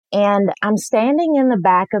And I'm standing in the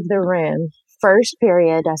back of the room, first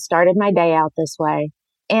period. I started my day out this way.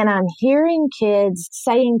 And I'm hearing kids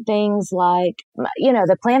saying things like,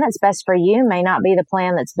 the plan that's best for you may not be the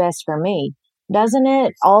plan that's best for me. Doesn't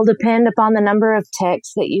it all depend upon the number of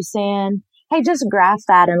texts that you send? Hey, just graph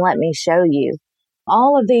that and let me show you.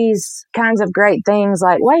 All of these kinds of great things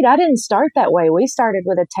like, wait, I didn't start that way. We started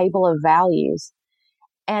with a table of values.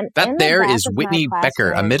 And that there is Whitney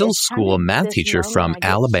Becker, a middle school math teacher from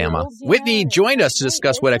Alabama. Whitney joined us to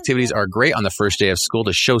discuss what activities are great on the first day of school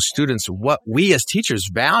to show students what we as teachers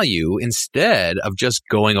value instead of just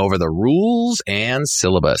going over the rules and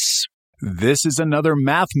syllabus. This is another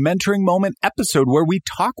Math Mentoring Moment episode where we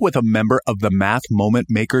talk with a member of the Math Moment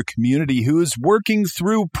Maker community who is working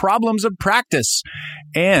through problems of practice.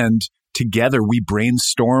 And together, we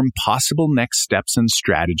brainstorm possible next steps and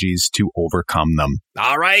strategies to overcome them.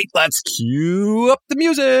 All right, let's cue up the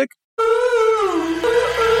music.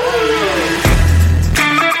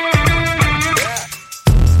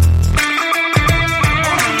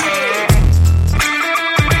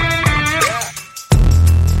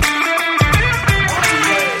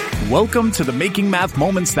 Welcome to the Making Math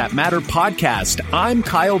Moments That Matter podcast. I'm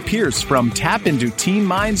Kyle Pierce from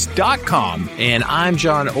tapintoteenminds.com. And I'm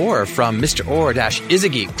John Orr from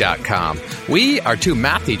MrOrr-isageek.com. We are two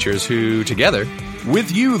math teachers who, together,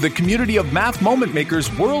 with you, the community of math moment makers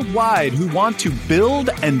worldwide who want to build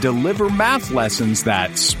and deliver math lessons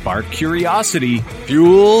that spark curiosity,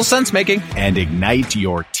 fuel sense-making, and ignite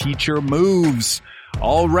your teacher moves.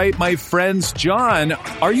 All right, my friends. John,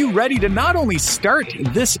 are you ready to not only start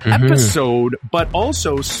this episode, but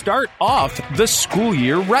also start off the school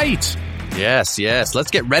year right? Yes. Let's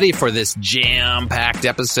get ready for this jam-packed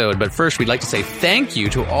episode. But first, we'd like to say thank you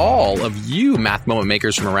to all of you math moment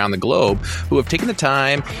makers from around the globe who have taken the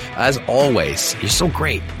time, as always. You're so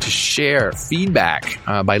great to share feedback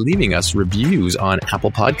by leaving us reviews on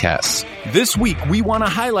Apple Podcasts. This week, we want to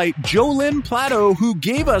highlight Jolynn Plato, who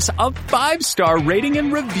gave us a 5-star rating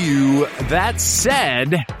and review that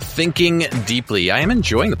said, "Thinking deeply. I am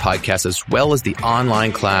enjoying the podcast as well as the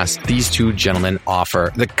online class these two gentlemen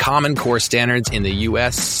offer. The Common Core standards in the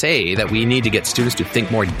U.S. say that we need to get students to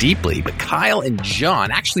think more deeply, but Kyle and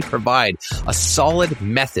John actually provide a solid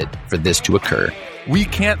method for this to occur." We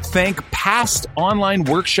can't thank past online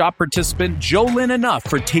workshop participant Jolynn enough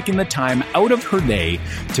for taking the time out of her day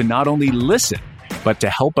to not only listen, but to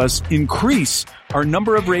help us increase our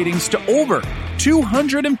number of ratings to over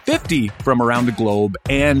 250 from around the globe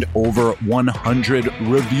and over 100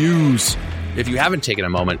 reviews. If you haven't taken a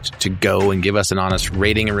moment to go and give us an honest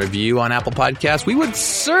rating and review on Apple Podcasts, we would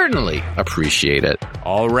certainly appreciate it.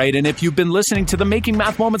 All right, and if you've been listening to the Making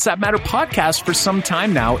Math Moments That Matter podcast for some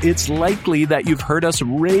time now, it's likely that you've heard us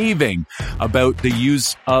raving about the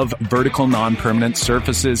use of vertical non-permanent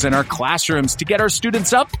surfaces in our classrooms to get our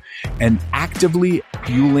students up and actively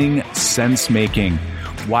fueling sense-making.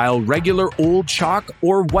 While regular old chalk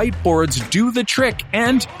or whiteboards do the trick,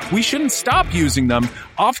 and we shouldn't stop using them,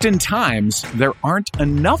 oftentimes there aren't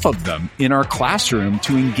enough of them in our classroom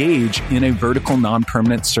to engage in a vertical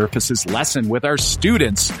non-permanent surfaces lesson with our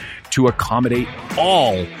students to accommodate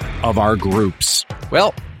all of our groups.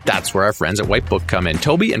 Well, that's where our friends at Whitebook come in.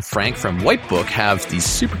 Toby and Frank from Whitebook have these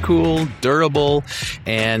super cool, durable,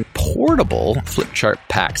 and portable flip chart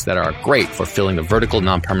packs that are great for filling the vertical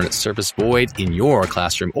non-permanent surface void in your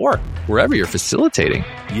classroom or wherever you're facilitating.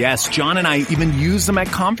 Yes, John and I even use them at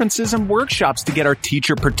conferences and workshops to get our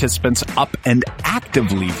teacher participants up and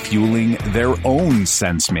actively fueling their own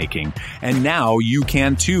sense-making. And now you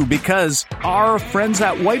can too, because our friends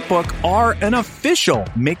at Whitebook are an official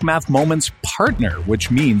Make Math Moments partner, which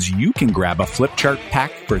means you can grab a flip chart pack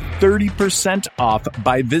for 30% off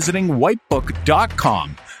by visiting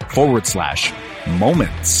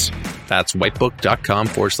whitebook.com/moments. That's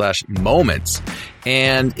whitebook.com/moments.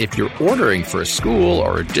 And if you're ordering for a school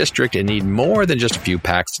or a district and need more than just a few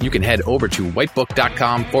packs, you can head over to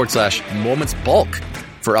whitebook.com/moments bulk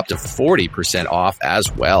for up to 40% off as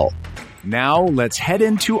well. Now let's head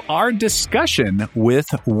into our discussion with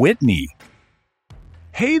Whitney.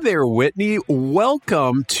 Hey there, Whitney.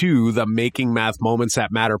 Welcome to the Making Math Moments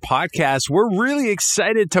That Matter podcast. We're really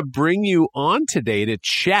excited to bring you on today to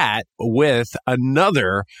chat with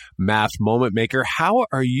another math moment maker. How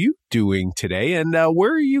are you doing today, and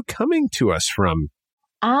where are you coming to us from?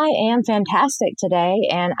 I am fantastic today,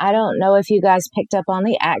 and I don't know if you guys picked up on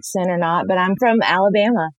the accent or not, but I'm from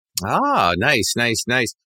Alabama. Ah, nice.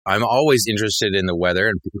 I'm always interested in the weather,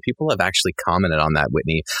 and people have actually commented on that,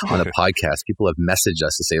 Whitney, on the podcast. People have messaged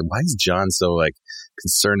us to say, why is John so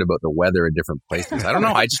concerned about the weather in different places? I don't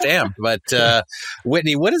know. I just am. But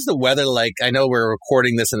Whitney, what is the weather like? I know we're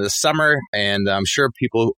recording this in the summer, and I'm sure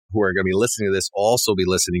people who are going to be listening to this also be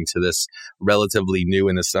listening to this relatively new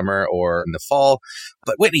in the summer or in the fall.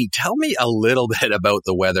 But Whitney, tell me a little bit about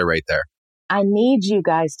the weather right there. I need you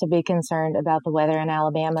guys to be concerned about the weather in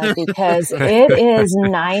Alabama because it is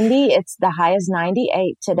 90. It's the high is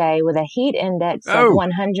 98 today with a heat index of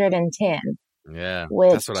 110. Yeah,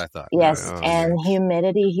 which, that's what I thought. Yes, and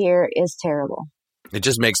humidity here is terrible. It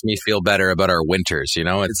just makes me feel better about our winters, you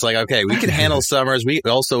know? It's like, okay, we can handle summers. We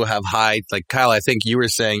also have high, like Kyle, I think you were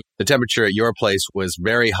saying the temperature at your place was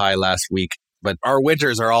very high last week, but our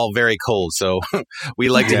winters are all very cold. So we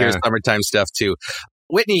like to hear summertime stuff too.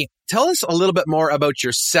 Whitney, tell us a little bit more about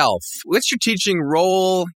yourself. What's your teaching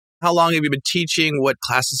role? How long have you been teaching? What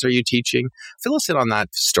classes are you teaching? Fill us in on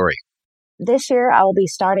that story. This year, I will be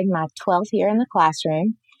starting my 12th year in the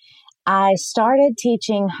classroom. I started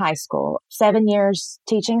teaching high school, 7 years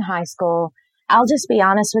teaching high school. I'll just be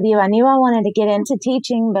honest with you. I knew I wanted to get into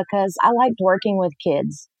teaching because I liked working with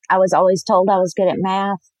kids. I was always told I was good at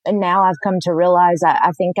math, and now I've come to realize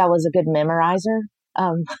I think I was a good memorizer.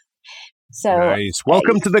 So nice.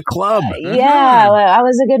 Welcome to the club. Yeah, well, I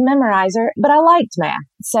was a good memorizer, but I liked math.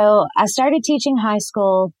 So I started teaching high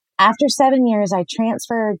school. After 7 years, I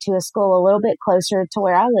transferred to a school a little bit closer to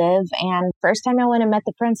where I live. And first time I went and met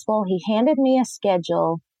the principal, he handed me a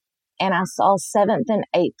schedule, and I saw 7th and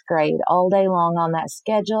 8th grade all day long on that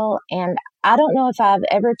schedule. And I don't know if I've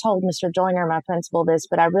ever told Mr. Joyner, my principal, this,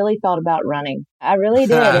 but I really thought about running. I really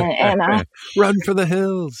did. And I run for the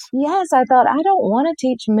hills. Yes, I thought, I don't want to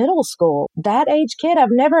teach middle school. That age kid, I've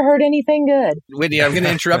never heard anything good. Whitney, I'm going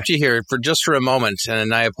to interrupt you here for a moment,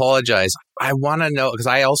 and I apologize. I want to know, because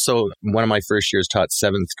I also, one of my first years taught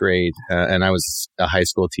 7th grade, and I was a high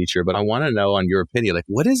school teacher, but I want to know, on your opinion,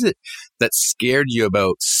 what is it that scared you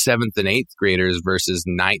about 7th and 8th graders versus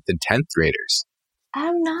 9th and 10th graders?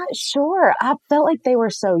 I'm not sure. I felt like they were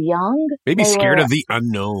so young. Maybe scared of the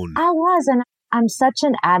unknown. I was, and I'm such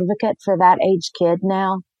an advocate for that age kid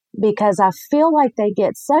now because I feel like they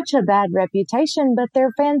get such a bad reputation, but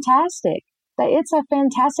they're fantastic. It's a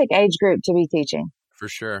fantastic age group to be teaching. For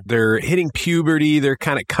sure. They're hitting puberty. They're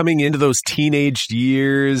kind of coming into those teenage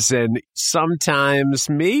years, and sometimes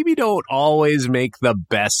maybe don't always make the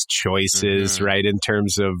best choices, right, in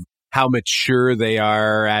terms of how mature they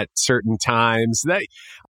are at certain times.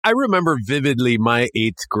 I remember vividly my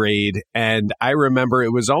 8th grade, and I remember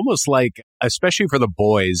it was almost like, especially for the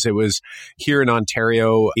boys, it was here in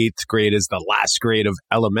Ontario, 8th grade is the last grade of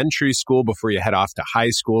elementary school before you head off to high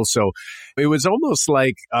school. So it was almost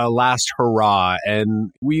like a last hurrah,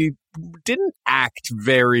 and we didn't act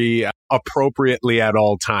very appropriately at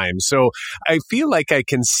all times. So I feel like I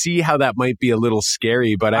can see how that might be a little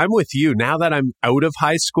scary, but I'm with you. Now that I'm out of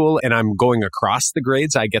high school and I'm going across the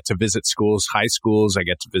grades, I get to visit schools, high schools, I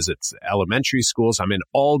get to visit elementary schools. I'm in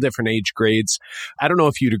all different age grades. I don't know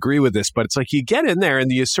if you'd agree with this, but it's like you get in there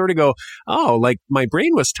and you sort of go, oh, like my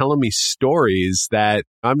brain was telling me stories that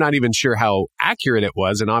I'm not even sure how accurate it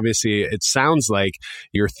was. And obviously it sounds like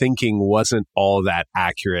your thinking wasn't all that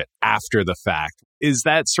accurate after the fact. Is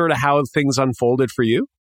that sort of how things unfolded for you?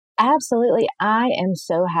 Absolutely. I am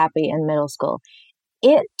so happy in middle school.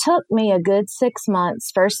 It took me a good 6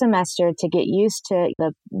 months, first semester, to get used to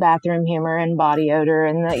the bathroom humor and body odor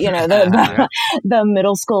and the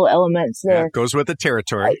middle school elements there. Yeah, goes with the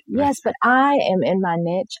territory. Yes, but I am in my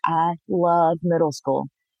niche. I love middle school.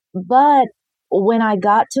 But when I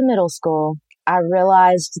got to middle school, I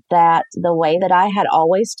realized that the way that I had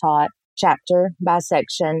always taught, chapter by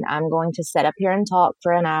section, I'm going to sit up here and talk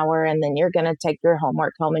for an hour, and then you're going to take your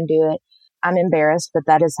homework home and do it. I'm embarrassed, but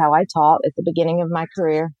that is how I taught at the beginning of my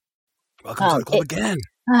career. Welcome to the club again.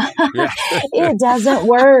 It doesn't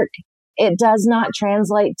work. It does not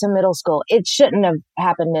translate to middle school. It shouldn't have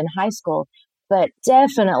happened in high school, but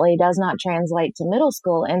definitely does not translate to middle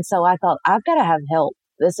school. And so I thought, I've got to have help.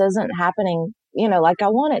 This isn't happening, like I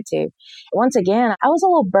want it to. Once again, I was a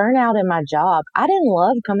little burnout in my job. I didn't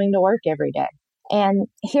love coming to work every day. And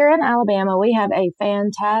here in Alabama, we have a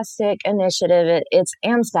fantastic initiative. It's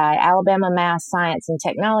AMSTI, Alabama Math, Science, and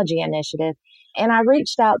Technology Initiative. And I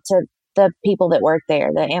reached out to the people that work there,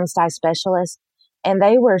 the AMSTI specialists, and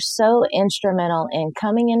they were so instrumental in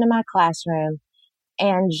coming into my classroom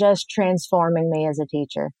and just transforming me as a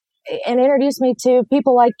teacher and introduced me to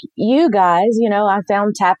people like you guys. I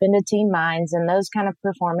found Tap into Teen Minds and those kind of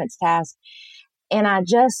performance tasks. And I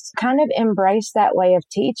just kind of embraced that way of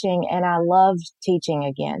teaching, and I loved teaching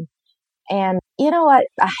again. And you know what?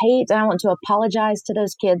 I want to apologize to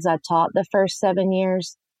those kids I taught the first 7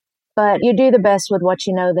 years, but you do the best with what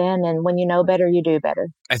you know then. And when you know better, you do better.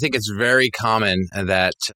 I think it's very common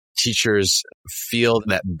that teachers feel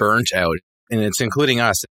that burnt out, and it's including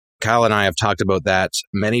us. Kyle and I have talked about that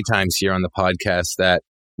many times here on the podcast, that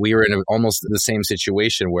we were in almost the same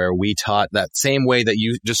situation where we taught that same way that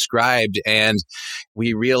you described, and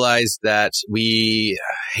we realized that we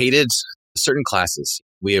hated certain classes.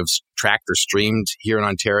 We have tracked or streamed here in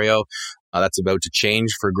Ontario. That's about to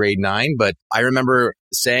change for grade 9. But I remember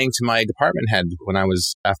saying to my department head when I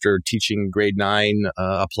was, after teaching grade 9,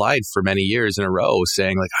 applied for many years in a row,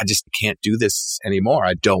 saying like, I just can't do this anymore.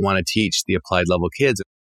 I don't want to teach the applied level kids.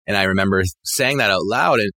 And I remember saying that out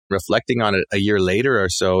loud and reflecting on it a year later or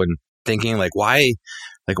so and thinking like, why?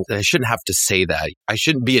 Like, I shouldn't have to say that. I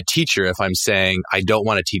shouldn't be a teacher if I'm saying I don't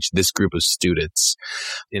want to teach this group of students.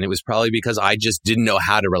 And it was probably because I just didn't know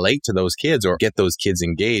how to relate to those kids or get those kids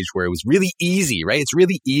engaged, where it was really easy, right? It's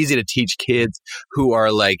really easy to teach kids who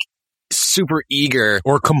are like super eager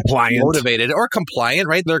or compliant, motivated or compliant,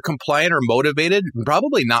 right? They're compliant or motivated,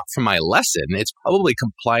 probably not from my lesson. It's probably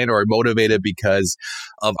compliant or motivated because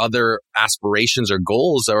of other aspirations or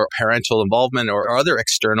goals or parental involvement or other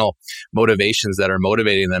external motivations that are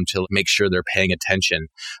motivating them to make sure they're paying attention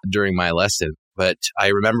during my lesson. But I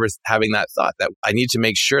remember having that thought that I need to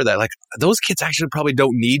make sure that like those kids actually probably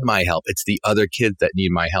don't need my help. It's the other kids that need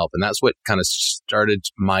my help. And that's what kind of started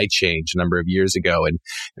my change a number of years ago. And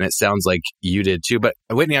it sounds like you did too. But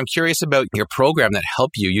Whitney, I'm curious about your program that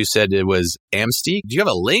helped you. You said it was AMSTI. Do you have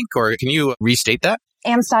a link or can you restate that?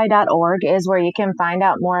 AMSTI.org is where you can find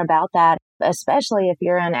out more about that. Especially if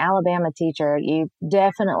you're an Alabama teacher, you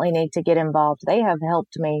definitely need to get involved. They have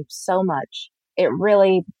helped me so much. It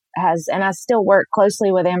really has, and I still work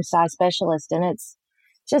closely with AMSTI specialists, and it's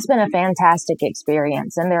just been a fantastic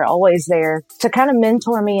experience. And they're always there to kind of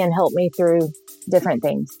mentor me and help me through different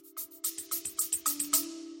things.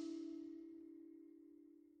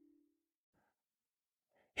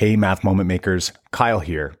 Hey, Math Moment Makers, Kyle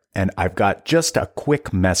here, and I've got just a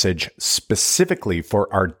quick message specifically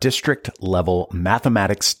for our district level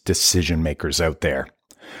mathematics decision makers out there.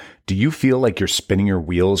 Do you feel like you're spinning your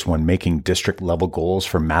wheels when making district level goals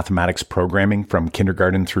for mathematics programming from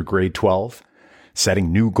kindergarten through grade 12?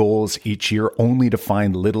 Setting new goals each year only to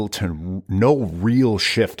find little to no real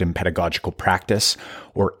shift in pedagogical practice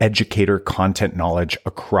or educator content knowledge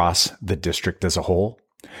across the district as a whole?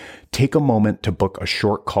 Take a moment to book a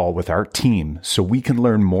short call with our team so we can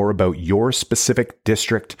learn more about your specific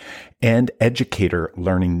district and educator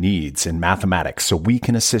learning needs in mathematics so we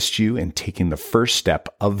can assist you in taking the first step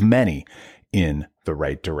of many in the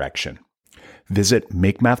right direction. Visit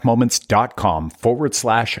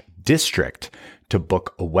makemathmoments.com/district to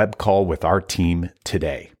book a web call with our team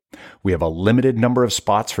today. We have a limited number of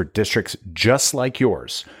spots for districts just like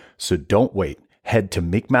yours, so don't wait. Head to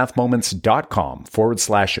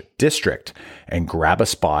makemathmoments.com/district and grab a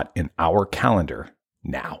spot in our calendar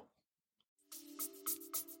now.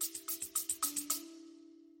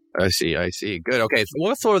 I see. Good. Okay.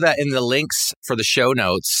 We'll throw that in the links for the show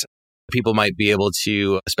notes. People might be able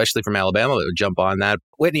to, especially from Alabama, jump on that.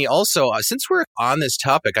 Whitney, also, since we're on this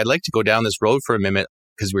topic, I'd like to go down this road for a minute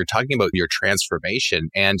because we were talking about your transformation.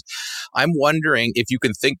 And I'm wondering if you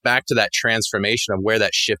can think back to that transformation of where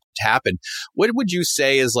that shift happened. What would you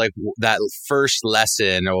say is like that first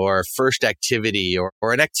lesson or first activity or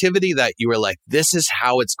an activity that you were like, this is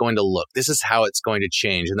how it's going to look. This is how it's going to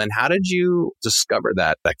change. And then how did you discover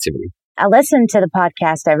that activity? I listen to the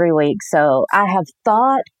podcast every week. So I have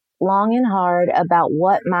thought long and hard about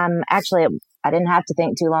what I didn't have to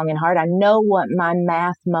think too long and hard. I know what my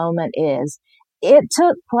math moment is. It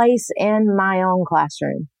took place in my own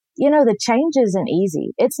classroom. You know, the change isn't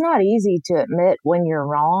easy. It's not easy to admit when you're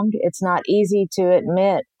wrong. It's not easy to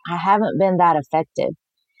admit I haven't been that effective.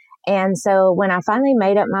 And so when I finally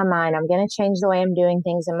made up my mind, I'm going to change the way I'm doing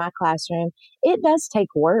things in my classroom, it does take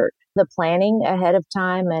work. The planning ahead of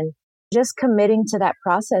time and just committing to that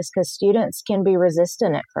process because students can be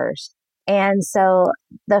resistant at first. And so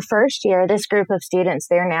the first year, this group of students,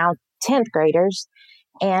 they're now 10th graders.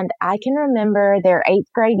 And I can remember their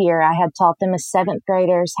 8th grade year. I had taught them as 7th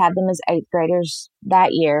graders, had them as 8th graders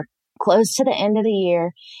that year. Close to the end of the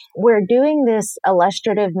year, we're doing this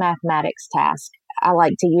illustrative mathematics task. I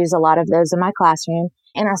like to use a lot of those in my classroom.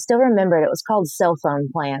 And I still remember it. It was called cell phone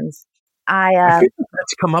plans. I think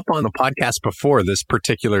that's come up on the podcast before, this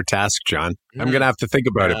particular task, John. I'm going to have to think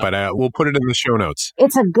about it, but we'll put it in the show notes.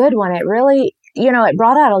 It's a good one. It really, it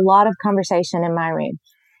brought out a lot of conversation in my room.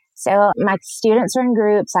 So my students are in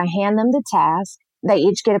groups. I hand them the task. they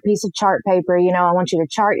each get a piece of chart paper. I want you to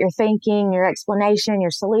chart your thinking, your explanation,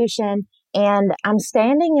 your solution. And I'm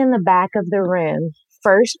standing in the back of the room.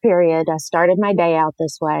 First period, I started my day out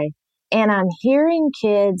this way. And I'm hearing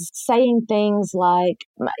kids saying things like,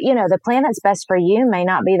 the plan that's best for you may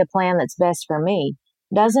not be the plan that's best for me.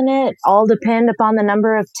 Doesn't it all depend upon the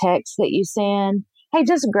number of texts that you send? Hey,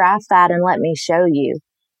 just graph that and let me show you.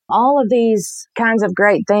 All of these kinds of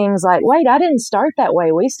great things like, wait, I didn't start that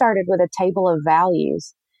way. We started with a table of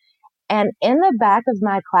values. And in the back of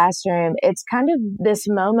my classroom, it's kind of this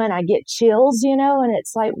moment I get chills, and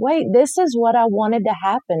it's like, wait, this is what I wanted to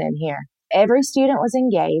happen in here. Every student was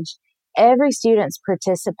engaged. Every student's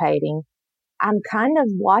participating. I'm kind of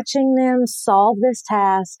watching them solve this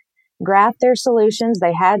task, graph their solutions.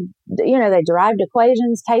 They had, they derived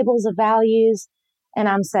equations, tables of values. And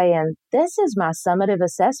I'm saying, this is my summative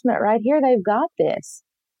assessment right here. They've got this.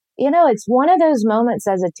 It's one of those moments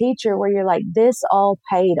as a teacher where you're like, this all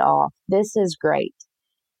paid off. This is great.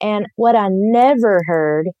 And what I never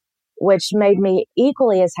heard, which made me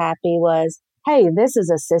equally as happy, was, hey, this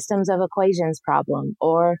is a systems of equations problem.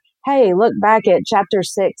 Or, hey, look back at chapter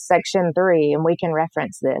 6, section 3, and we can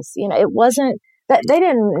reference this. It wasn't that they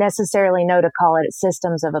didn't necessarily know to call it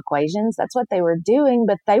systems of equations. That's what they were doing,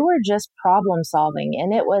 but they were just problem solving.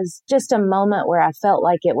 And it was just a moment where I felt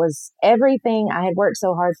like it was everything I had worked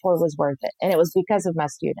so hard for was worth it. And it was because of my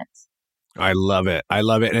students. I love it. I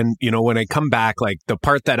love it. And, when I come back, like the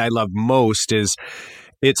part that I love most is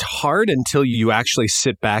it's hard until you actually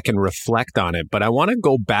sit back and reflect on it. But I want to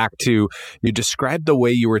go back to, you described the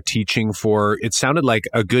way you were teaching for, it sounded like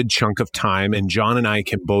a good chunk of time. And John and I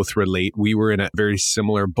can both relate. We were in a very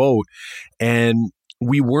similar boat and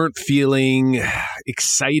we weren't feeling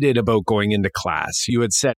excited about going into class. You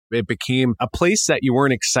had said it became a place that you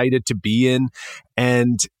weren't excited to be in.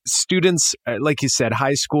 And students, like you said,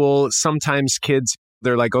 high school, sometimes kids,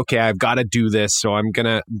 they're like, okay, I've got to do this, so I'm going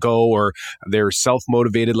to go, or they're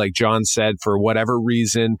self-motivated, like John said, for whatever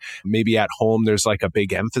reason. Maybe at home, there's like a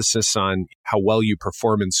big emphasis on how well you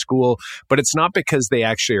perform in school, but it's not because they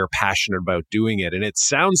actually are passionate about doing it. And it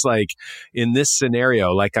sounds like in this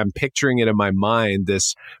scenario, like I'm picturing it in my mind,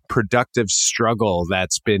 this productive struggle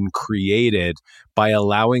that's been created by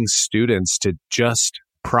allowing students to just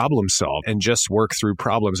problem solve and just work through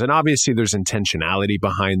problems. And obviously there's intentionality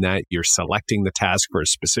behind that. You're selecting the task for a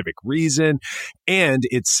specific reason. And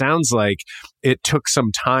it sounds like it took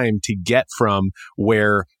some time to get from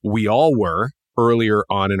where we all were earlier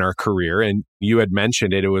on in our career. And you had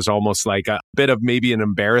mentioned it. It was almost like a bit of maybe an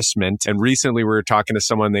embarrassment. And recently we were talking to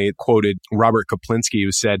someone, they quoted Robert Kaplinski,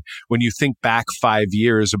 who said, when you think back 5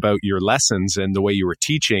 years about your lessons and the way you were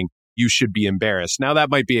teaching, you should be embarrassed. Now, that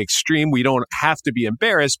might be extreme. We don't have to be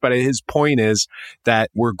embarrassed, but his point is that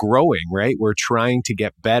we're growing, right? We're trying to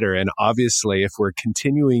get better. And obviously, if we're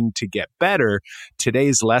continuing to get better,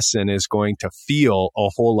 today's lesson is going to feel a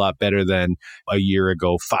whole lot better than a year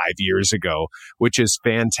ago, 5 years ago, which is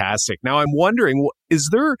fantastic. Now, I'm wondering, is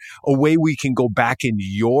there a way we can go back in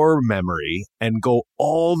your memory and go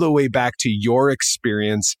all the way back to your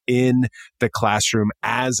experience in the classroom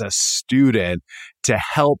as a student to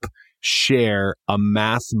help share a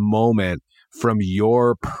math moment from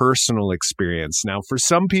your personal experience? Now, for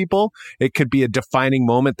some people, it could be a defining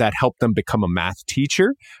moment that helped them become a math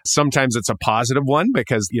teacher. Sometimes it's a positive one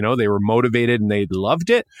because, they were motivated and they loved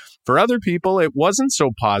it. For other people, it wasn't so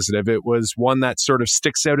positive. It was one that sort of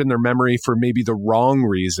sticks out in their memory for maybe the wrong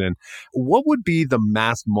reason. What would be the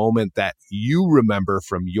math moment that you remember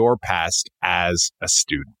from your past as a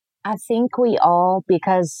student? I think we all,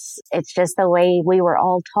 because it's just the way we were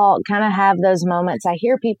all taught, kind of have those moments. I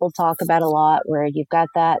hear people talk about a lot where you've got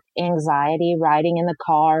that anxiety riding in the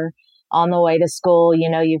car on the way to school.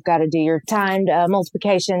 You've got to do your timed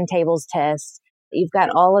multiplication tables test. You've got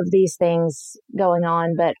all of these things going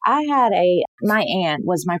on. But I had my aunt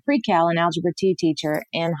was my pre-cal and algebra 2 teacher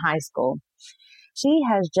in high school. She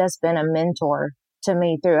has just been a mentor to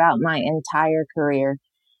me throughout my entire career.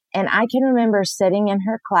 And I can remember sitting in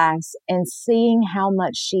her class and seeing how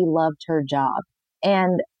much she loved her job.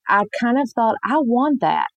 And I kind of thought, I want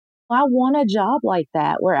that. I want a job like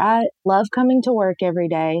that where I love coming to work every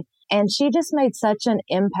day. And she just made such an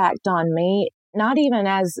impact on me, not even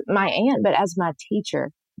as my aunt, but as my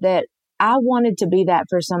teacher, that I wanted to be that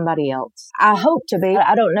for somebody else. I hope to be.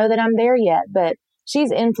 I don't know that I'm there yet, but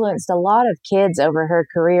she's influenced a lot of kids over her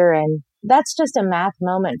career. And that's just a math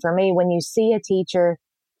moment for me when you see a teacher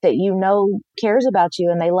that cares about you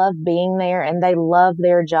and they love being there and they love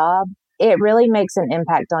their job. It really makes an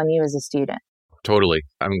impact on you as a student. Totally.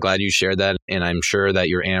 I'm glad you shared that. And I'm sure that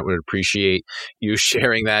your aunt would appreciate you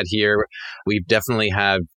sharing that here. We definitely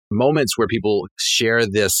have moments where people share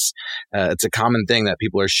this. It's a common thing that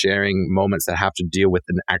people are sharing moments that have to deal with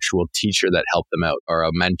an actual teacher that helped them out, or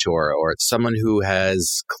a mentor, or someone who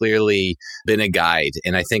has clearly been a guide.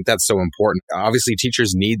 And I think that's so important. Obviously,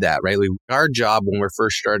 teachers need that, right? Our job when we're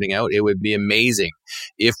first starting out, it would be amazing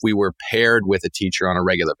if we were paired with a teacher on a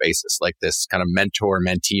regular basis, like this kind of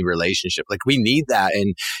mentor-mentee relationship. Like we need that.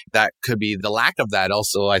 And that could be the lack of that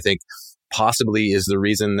also, I think, possibly is the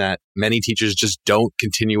reason that many teachers just don't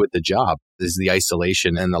continue with the job, is the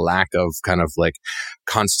isolation and the lack of kind of like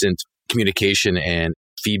constant communication and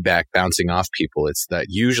feedback bouncing off people. It's that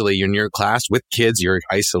usually you're in your class with kids, you're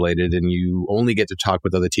isolated and you only get to talk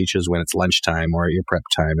with other teachers when it's lunchtime or at your prep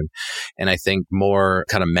time. And I think more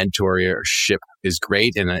kind of mentorship is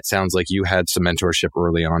great. And it sounds like you had some mentorship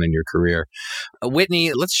early on in your career.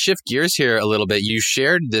 Whitney, let's shift gears here a little bit. You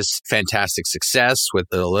shared this fantastic success with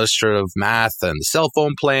the illustrative math and the cell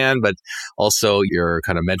phone plan, but also your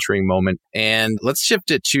kind of mentoring moment. And let's shift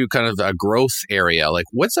it to kind of a growth area. Like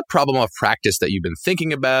what's a problem of practice that you've been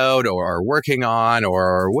thinking about or are working on,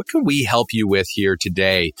 or what can we help you with here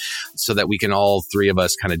today so that we can all three of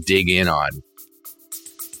us kind of dig in on?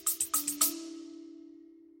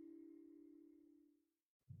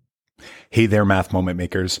 Hey there, Math Moment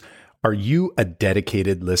Makers. Are you a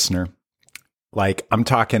dedicated listener? Like I'm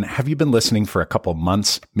talking, have you been listening for a couple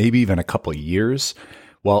months, maybe even a couple years?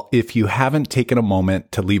 Well, if you haven't taken a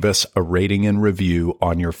moment to leave us a rating and review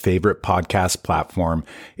on your favorite podcast platform,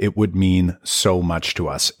 it would mean so much to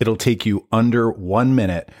us. It'll take you under 1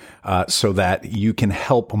 minute so that you can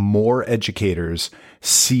help more educators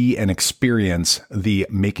see and experience the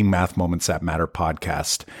Making Math Moments That Matter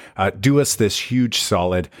podcast. Do us this huge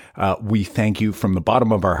solid. We thank you from the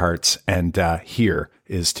bottom of our hearts. And here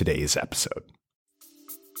is today's episode.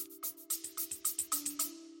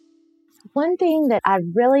 One thing that I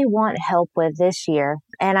really want help with this year,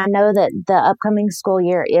 and I know that the upcoming school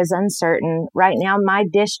year is uncertain. Right now, my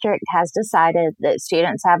district has decided that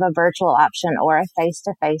students have a virtual option or a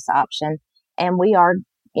face-to-face option. And we are,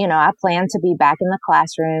 I plan to be back in the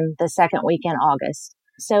classroom the second week in August.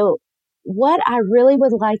 So what I really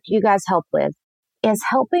would like you guys help with is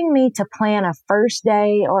helping me to plan a first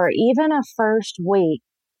day or even a first week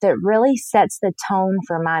that really sets the tone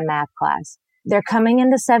for my math class. They're coming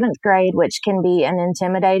into 7th grade, which can be an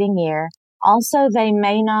intimidating year. Also, they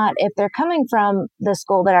may not, if they're coming from the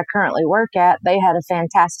school that I currently work at, they had a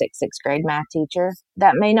fantastic 6th grade math teacher.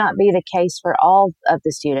 That may not be the case for all of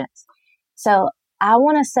the students. So I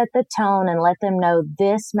want to set the tone and let them know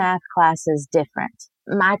this math class is different.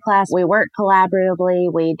 My class, we work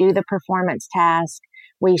collaboratively. We do the performance task.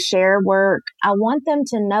 We share work. I want them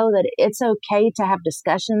to know that it's okay to have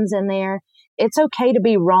discussions in there. It's okay to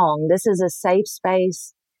be wrong. This is a safe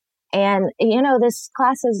space. And, this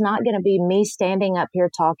class is not going to be me standing up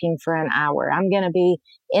here talking for an hour. I'm going to be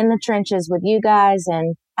in the trenches with you guys.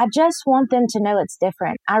 And I just want them to know it's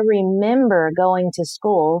different. I remember going to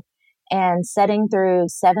school and sitting through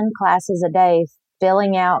 7 classes a day,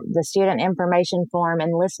 filling out the student information form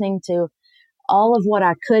and listening to all of what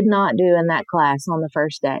I could not do in that class on the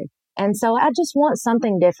first day. And so I just want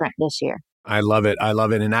something different this year. I love it. I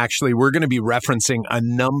love it. And actually, we're going to be referencing a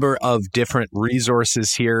number of different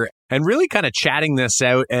resources here and really kind of chatting this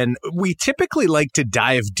out. And we typically like to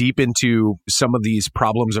dive deep into some of these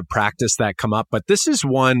problems of practice that come up. But this is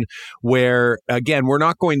one where, again, we're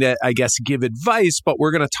not going to, give advice, but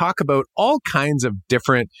we're going to talk about all kinds of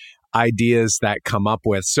different ideas that come up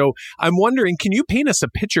with. So I'm wondering, can you paint us a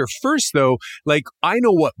picture first, though? Like, I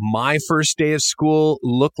know what my first day of school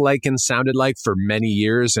looked like and sounded like for many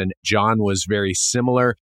years, and John was very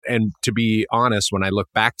similar. And to be honest, when I look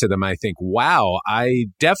back to them, I think, wow, I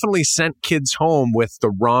definitely sent kids home with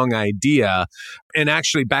the wrong idea. And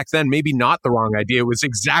actually, back then, maybe not the wrong idea. It was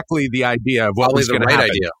exactly the idea of what was going to happen.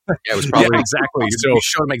 Idea. Yeah, it was probably exactly. So you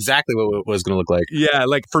showed them exactly what it was going to look like. Yeah,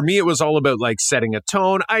 like for me, it was all about like setting a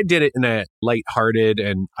tone. I did it in a lighthearted,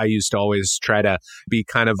 and I used to always try to be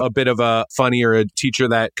kind of a bit of a funny or a teacher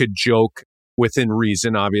that could joke within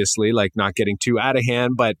reason, obviously, like not getting too out of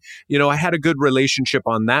hand. But, I had a good relationship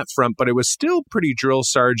on that front, but it was still pretty drill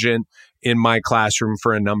sergeant in my classroom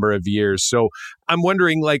for a number of years. So I'm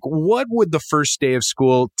wondering, like, what would the first day of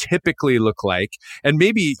school typically look like? And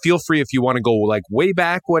maybe feel free if you want to go like way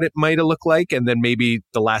back what it might have looked like. And then maybe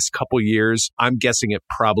the last couple years, I'm guessing it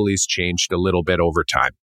probably has changed a little bit over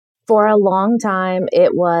time. For a long time,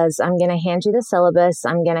 it was, I'm going to hand you the syllabus.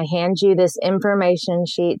 I'm going to hand you this information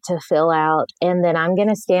sheet to fill out. And then I'm going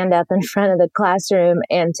to stand up in front of the classroom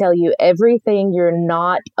and tell you everything you're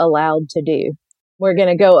not allowed to do. We're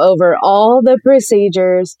going to go over all the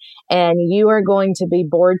procedures, and you are going to be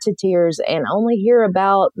bored to tears and only hear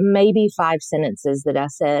about maybe 5 sentences that I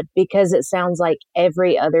said, because it sounds like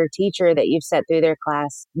every other teacher that you've sat through their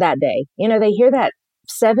class that day. They hear that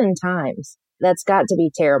 7 times. That's got to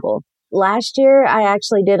be terrible. Last year, I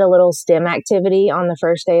actually did a little STEM activity on the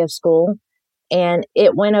first day of school, and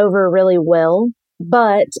it went over really well.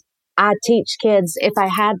 But I teach kids, if I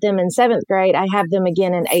had them in 7th grade, I have them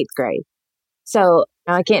again in 8th grade. So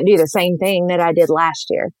I can't do the same thing that I did last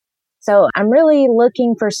year. So I'm really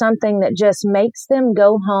looking for something that just makes them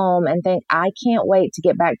go home and think, I can't wait to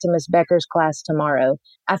get back to Miss Becker's class tomorrow.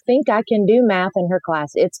 I think I can do math in her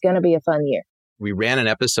class. It's going to be a fun year. We ran an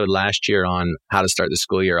episode last year on how to start the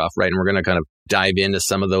school year off right, and we're going to kind of dive into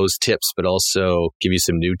some of those tips, but also give you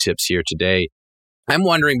some new tips here today. I'm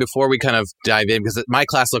wondering, before we kind of dive in, because my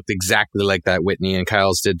class looked exactly like that, Whitney, and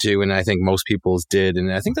Kyle's did too, and I think most people's did.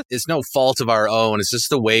 And I think that it's no fault of our own. It's just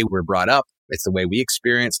the way we're brought up. It's the way we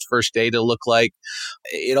experienced first day to look like.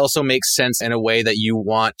 It also makes sense in a way that you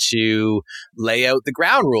want to lay out the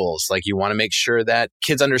ground rules. Like, you want to make sure that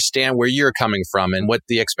kids understand where you're coming from and what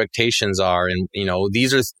the expectations are. And,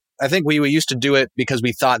 these are, I think we used to do it because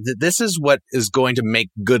we thought that this is what is going to make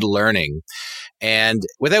good learning. And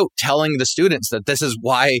without telling the students that this is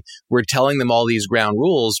why we're telling them all these ground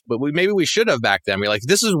rules, but maybe we should have back then. We're like,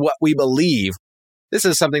 this is what we believe. This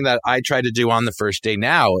is something that I try to do on the first day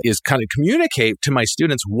now, is kind of communicate to my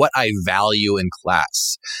students what I value in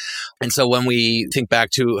class. And so when we think back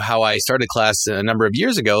to how I started class a number of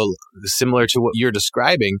years ago, similar to what you're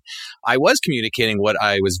describing, I was communicating what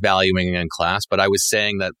I was valuing in class, but I was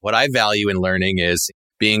saying that what I value in learning is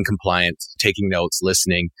being compliant, taking notes,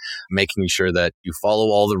 listening, making sure that you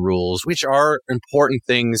follow all the rules, which are important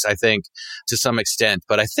things, I think, to some extent.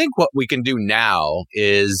 But I think what we can do now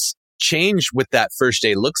is change what that first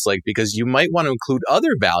day looks like, because you might want to include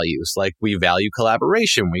other values. Like, we value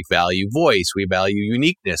collaboration, we value voice, we value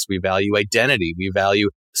uniqueness, we value identity, we value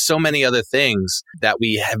so many other things that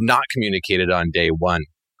we have not communicated on day one.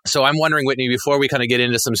 So I'm wondering, Whitney, before we kind of get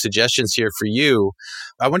into some suggestions here for you,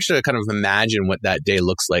 I want you to kind of imagine what that day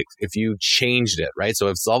looks like if you changed it, right? So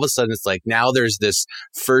if all of a sudden it's like, now there's this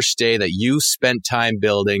first day that you spent time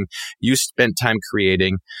building, you spent time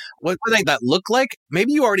creating. What would that look like?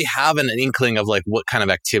 Maybe you already have an inkling of like what kind of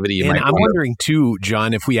activity you might want. And I'm wondering too,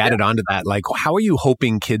 John, if we added on to that, like, how are you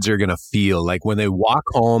hoping kids are going to feel like when they walk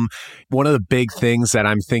home? One of the big things that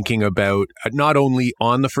I'm thinking about, not only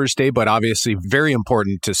on the first day, but obviously very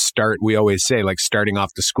important to start, we always say, like, starting off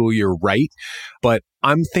the school year right. But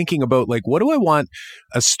I'm thinking about, like, what do I want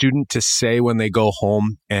a student to say when they go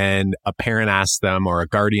home and a parent asks them or a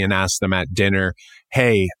guardian asks them at dinner,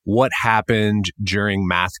 hey, what happened during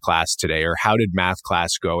math class today? Or how did math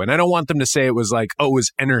class go? And I don't want them to say it was like, oh, it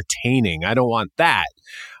was entertaining. I don't want that.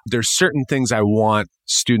 There's certain things I want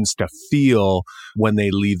students to feel when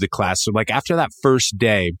they leave the class. So like after that first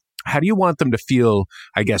day, how do you want them to feel,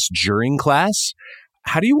 I guess, during class?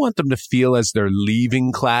 How do you want them to feel as they're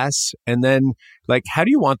leaving class? And then, like, how do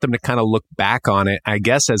you want them to kind of look back on it, I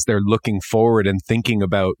guess, as they're looking forward and thinking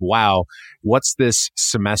about, wow, what's this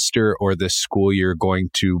semester or this school year going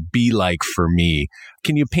to be like for me?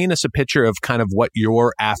 Can you paint us a picture of kind of what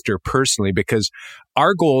you're after personally? Because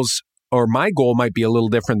our goals, or my goal, might be a little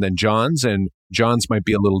different than John's, and John's might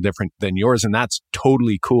be a little different than yours, and that's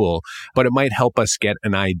totally cool. But it might help us get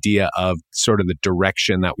an idea of sort of the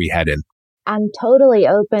direction that we head in. I'm totally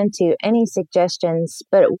open to any suggestions,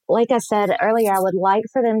 but like I said earlier, I would like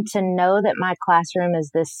for them to know that my classroom is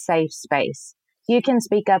this safe space. You can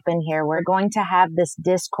speak up in here. We're going to have this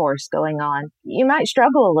discourse going on. You might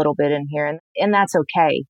struggle a little bit in here, and that's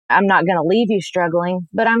okay. I'm not going to leave you struggling,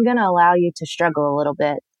 but I'm going to allow you to struggle a little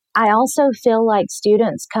bit. I also feel like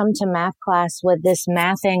students come to math class with this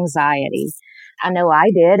math anxiety. I know I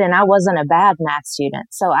did, and I wasn't a bad math student.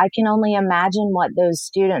 So I can only imagine what those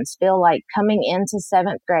students feel like coming into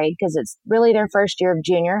 7th grade, because it's really their first year of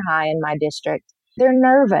junior high in my district. They're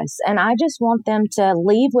nervous, and I just want them to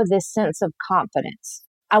leave with this sense of confidence.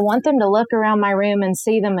 I want them to look around my room and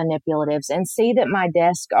see the manipulatives and see that my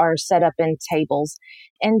desks are set up in tables,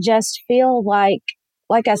 and just feel like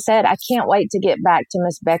I said, I can't wait to get back to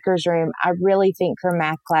Miss Becker's room. I really think her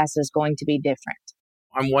math class is going to be different.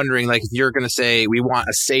 I'm wondering, like, if you're going to say we want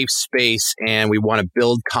a safe space and we want to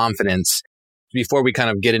build confidence, before we kind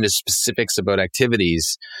of get into specifics about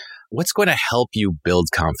activities, what's going to help you build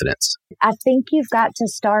confidence? I think you've got to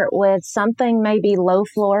start with something maybe low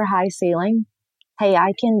floor, high ceiling. Hey,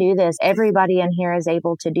 I can do this. Everybody in here is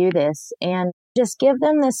able to do this. And just give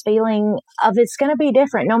them this feeling of it's going to be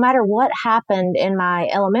different. No matter what happened in my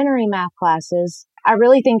elementary math classes, I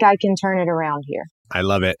really think I can turn it around here. I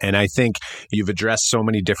love it. And I think you've addressed so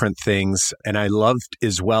many different things. And I loved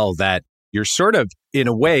as well that you're sort of, in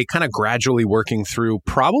a way, kind of gradually working through,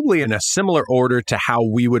 probably in a similar order to how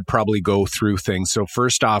we would probably go through things. So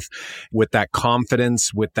first off, with that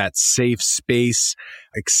confidence, with that safe space,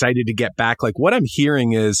 excited to get back. Like what I'm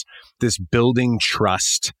hearing is this building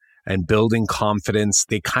trust and building confidence.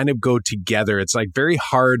 They kind of go together. It's like very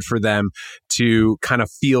hard for them to kind of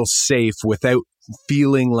feel safe without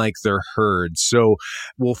feeling like they're heard. So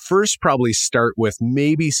we'll first probably start with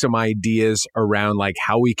maybe some ideas around like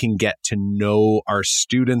how we can get to know our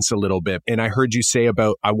students a little bit. And I heard you say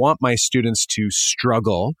about, I want my students to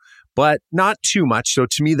struggle, but not too much. So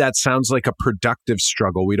to me, that sounds like a productive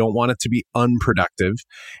struggle. We don't want it to be unproductive.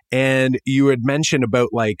 And you had mentioned about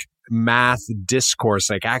like math discourse,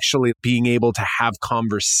 like actually being able to have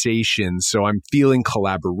conversations. So I'm feeling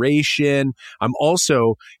collaboration. I'm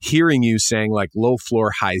also hearing you saying like low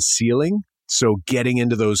floor, high ceiling. So getting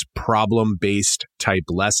into those problem-based type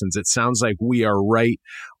lessons, it sounds like we are right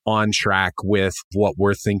on track with what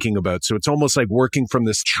we're thinking about. So it's almost like working from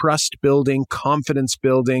this trust building, confidence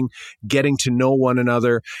building, getting to know one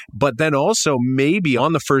another, but then also maybe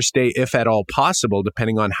on the first day, if at all possible,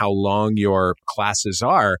 depending on how long your classes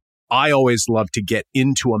are, I always love to get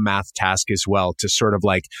into a math task as well to sort of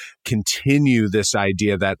like continue this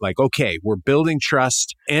idea that like, okay, we're building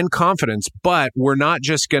trust and confidence, but we're not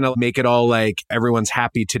just going to make it all like everyone's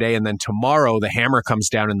happy today and then tomorrow the hammer comes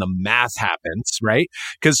down and the math happens, right?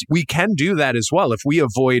 Because we can do that as well. If we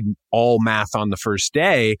avoid all math on the first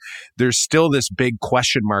day, there's still this big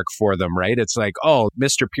question mark for them, right? It's like, oh,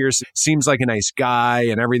 Mr. Pierce seems like a nice guy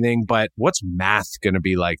and everything, but what's math going to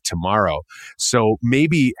be like tomorrow? So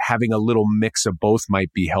maybe having a little mix of both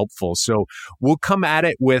might be helpful. So we'll come at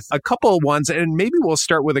it with a couple of ones, and maybe we'll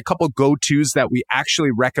start with a couple go-tos that we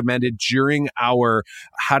actually recommended during our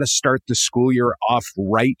How to Start the School Year Off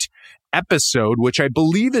Right episode, which I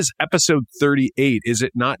believe is episode 38. Is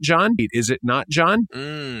it not, John?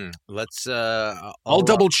 I'll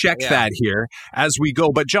double check that here as we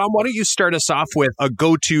go. But John, why don't you start us off with a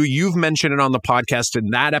go-to? You've mentioned it on the podcast in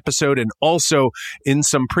that episode and also in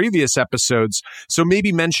some previous episodes. So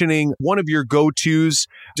maybe mentioning one of your go-tos,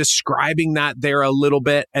 describing that there a little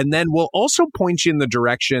bit. And then we'll also point you in the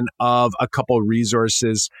direction of a couple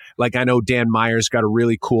resources. Like I know Dan Meyer's got a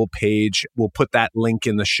really cool page. We'll put that link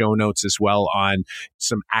in the show notes as well on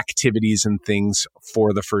some activities and things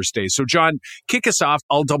for the first day. So John, kick us off.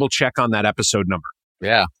 I'll double check on that episode number.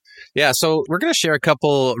 Yeah. So we're going to share a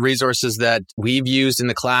couple resources that we've used in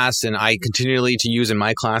the class and I continually to use in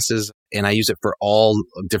my classes. And I use it for all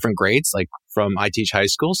different grades, like I teach high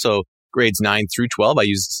school. So grades 9 through 12, I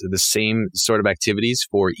use the same sort of activities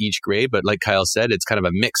for each grade. But like Kyle said, it's kind of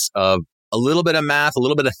a mix of a little bit of math, a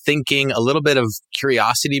little bit of thinking, a little bit of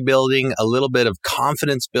curiosity building, a little bit of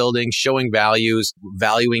confidence building, showing values,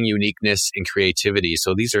 valuing uniqueness and creativity.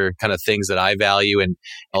 So these are kind of things that I value and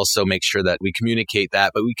also make sure that we communicate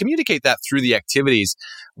that, but we communicate that through the activities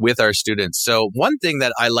with our students. So one thing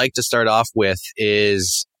that I like to start off with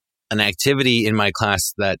is an activity in my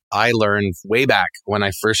class that I learned way back when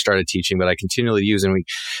I first started teaching, but I continually use, and we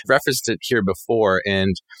referenced it here before,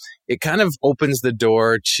 and it kind of opens the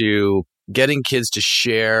door to getting kids to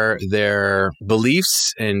share their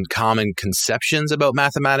beliefs and common conceptions about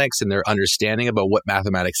mathematics and their understanding about what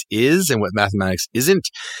mathematics is and what mathematics isn't.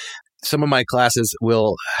 Some of my classes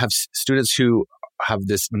will have students who have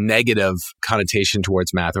this negative connotation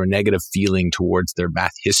towards math or negative feeling towards their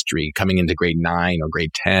math history coming into grade 9 or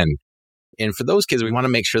grade 10. And for those kids, we want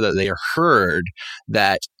to make sure that they are heard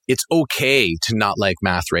that it's okay to not like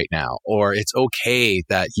math right now, or it's okay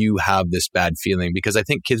that you have this bad feeling, because I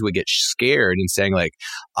think kids would get scared in saying like,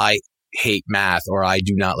 I hate math or I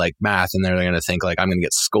do not like math. And they're going to think like, I'm going to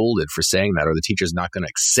get scolded for saying that, or the teacher's not going to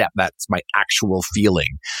accept that's my actual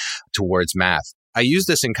feeling towards math. I use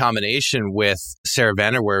this in combination with Sarah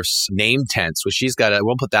Vanderwerf's name tents, which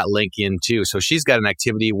we'll put that link in too. So she's got an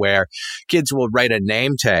activity where kids will write a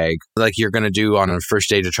name tag like you're going to do on a first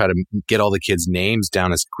day to try to get all the kids' names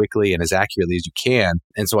down as quickly and as accurately as you can.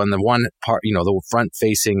 And so on the one part, the front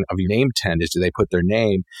facing of your name tent is do they put their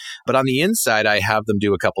name. But on the inside, I have them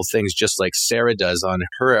do a couple things just like Sarah does on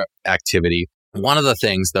her activity. One of the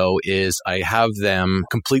things, though, is I have them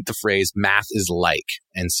complete the phrase, math is like.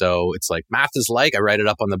 And so it's like, math is like, I write it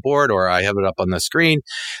up on the board or I have it up on the screen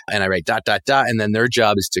and I write ... And then their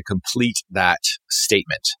job is to complete that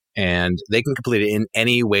statement. And they can complete it in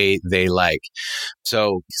any way they like.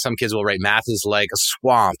 So some kids will write math is like a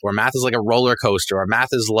swamp, or math is like a roller coaster, or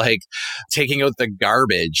math is like taking out the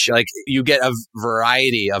garbage. Like you get a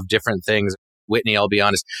variety of different things. Whitney, I'll be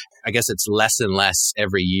honest, I guess it's less and less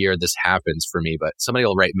every year this happens for me, but somebody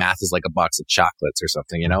will write math is like a box of chocolates or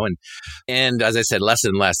something, and as I said, less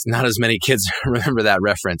and less, not as many kids remember that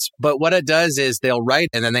reference. But what it does is they'll write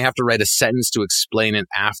and then they have to write a sentence to explain it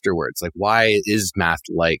afterwards. Like, why is math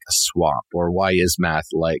like a swamp, or why is math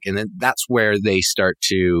like, and then that's where they start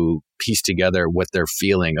to piece together what they're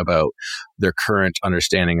feeling about their current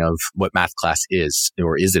understanding of what math class is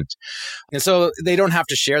or isn't. And so they don't have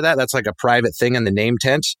to share that. That's like a private thing in the name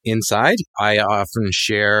tent inside. I often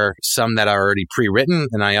share some that are already pre-written,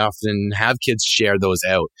 and I often have kids share those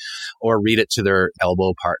out or read it to their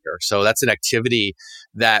elbow partner. So that's an activity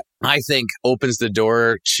that I think opens the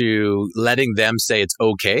door to letting them say it's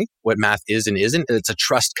okay what math is and isn't. It's a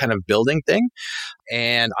trust kind of building thing.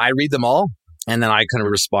 And I read them all. And then I kind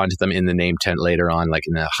of respond to them in the name tent later on, like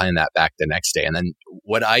behind that back the next day. And then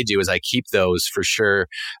what I do is I keep those for sure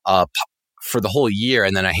for the whole year.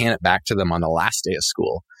 And then I hand it back to them on the last day of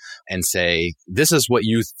school and say, this is what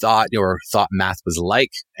you thought math was like.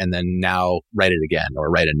 And then now write it again or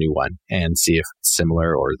write a new one and see if it's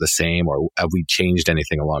similar or the same, or have we changed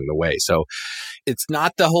anything along the way. So it's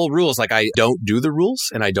not the whole rules. Like, I don't do the rules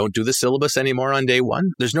and I don't do the syllabus anymore on day one.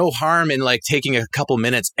 There's no harm in like taking a couple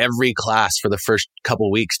minutes every class for the first couple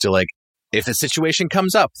weeks to like, if a situation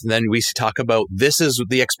comes up, then we talk about this is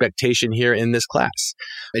the expectation here in this class.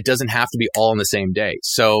 It doesn't have to be all on the same day.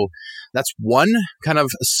 So that's one kind of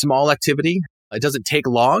small activity. It doesn't take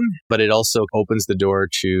long, but it also opens the door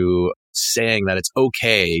to saying that it's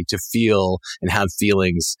okay to feel and have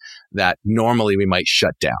feelings that normally we might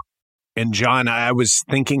shut down. And John, I was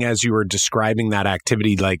thinking as you were describing that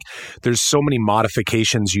activity, like there's so many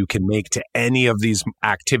modifications you can make to any of these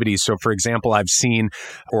activities. So for example, I've seen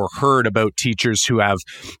or heard about teachers who have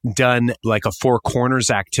done like a 4 corners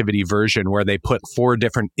activity version where they put 4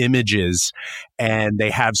 different images and they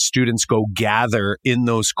have students go gather in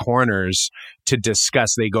those corners to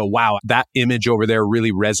discuss. They go, wow, that image over there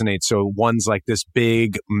really resonates. So one's like this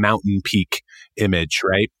big mountain peak image,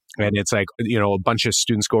 right? And it's like, a bunch of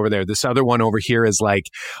students go over there. This other one over here is like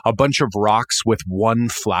a bunch of rocks with one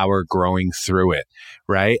flower growing through it,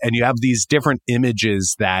 right? And you have these different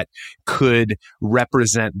images that could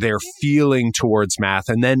represent their feeling towards math.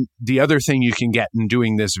 And then the other thing you can get in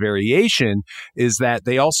doing this variation is that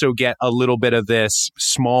they also get a little bit of this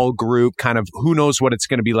small group kind of, who knows what it's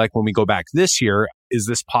going to be like when we go back this year. Is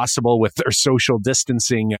this possible with their social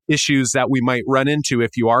distancing issues that we might run into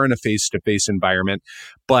if you are in a face-to-face environment?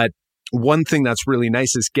 But one thing that's really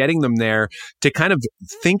nice is getting them there to kind of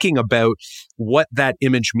thinking about what that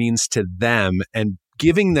image means to them and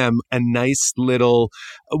giving them a nice little,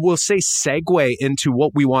 we'll say, segue into what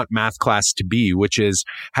we want math class to be, which is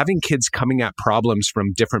having kids coming at problems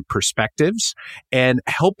from different perspectives and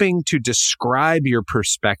helping to describe your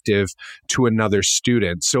perspective to another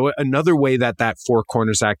student. So another way that 4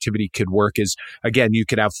 corners activity could work is, again, you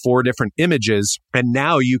could have 4 different images, and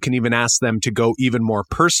now you can even ask them to go even more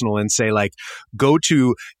personal and say, like, go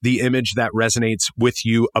to the image that resonates with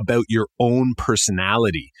you about your own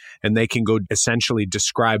personality. And they can go essentially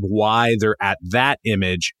describe why they're at that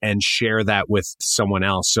image and share that with someone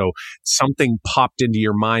else. So something popped into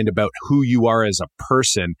your mind about who you are as a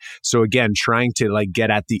person. So again, trying to like get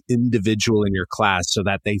at the individual in your class so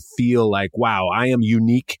that they feel like, wow, I am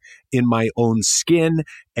unique in my own skin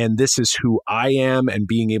and this is who I am, and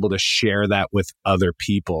being able to share that with other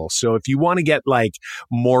people. So if you want to get like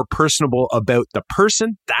more personable about the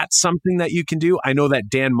person, that's something that you can do. I know that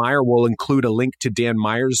Dan Meyer will include a link to Dan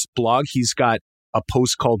Meyer's blog. He's got a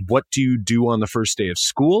post called What Do You Do on the First Day of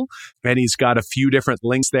School? And he's got a few different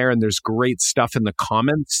links there, and there's great stuff in the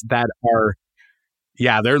comments that are,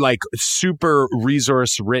 they're like super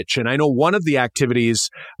resource rich. And I know one of the activities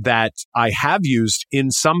that I have used in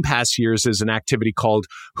some past years is an activity called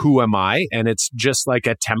Who Am I? And it's just like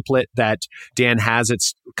a template that Dan has.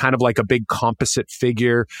 It's kind of like a big composite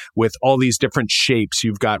figure with all these different shapes.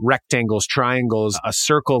 You've got rectangles, triangles, a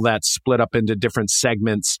circle that's split up into different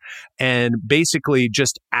segments, and basically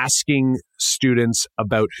just asking students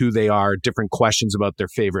about who they are, different questions about their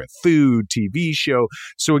favorite food, TV show.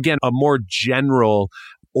 So again, a more general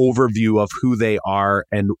overview of who they are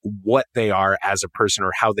and what they are as a person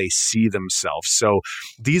or how they see themselves. So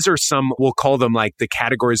these are some, we'll call them like the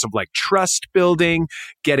categories of like trust building,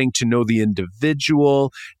 getting to know the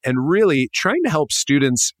individual, and really trying to help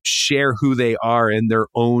students share who they are in their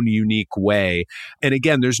own unique way. And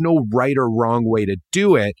again, there's no right or wrong way to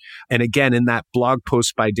do it. And again, in that blog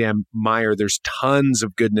post by Dan Meyer, there's tons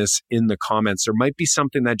of goodness in the comments. There might be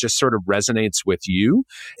something that just sort of resonates with you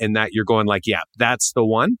and that you're going like, yeah, that's the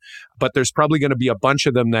one. one, but there's probably going to be a bunch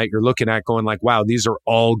of them that you're looking at going like, wow, these are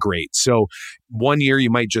all great. So one year you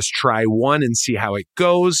might just try one and see how it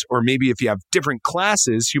goes. Or maybe if you have different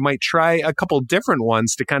classes, you might try a couple different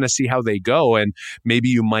ones to kind of see how they go. And maybe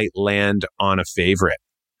you might land on a favorite.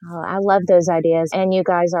 Oh, I love those ideas. And you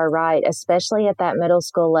guys are right, especially at that middle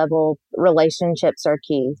school level, relationships are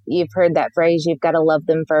key. You've heard that phrase, you've got to love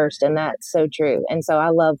them first. And that's so true. And so I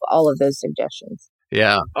love all of those suggestions.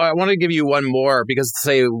 Yeah. I want to give you one more because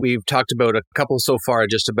say we've talked about a couple so far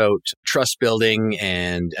just about trust building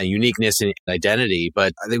and uniqueness and identity,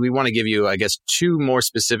 but I think we want to give you, I guess, two more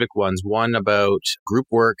specific ones. One about group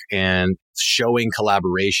work and showing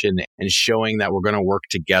collaboration and showing that we're going to work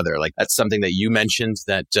together. Like that's something that you mentioned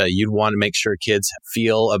that you'd want to make sure kids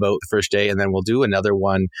feel about the first day. And then we'll do another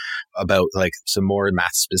one about like some more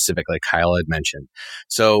math specific, like Kyle had mentioned.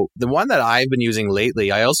 So the one that I've been using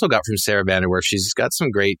lately, I also got from Sarah Vanderwerf. She's got some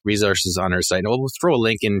great resources on her site. And we'll throw a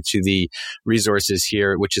link into the resources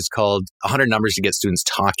here, which is called 100 Numbers to Get Students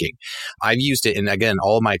Talking. I've used it in, again,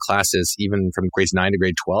 all my classes, even from grades 9 to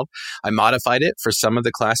grade 12. I modified it for some of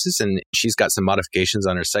the classes and she's got some modifications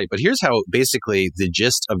on her site. But here's how basically the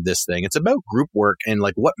gist of this thing. It's about group work and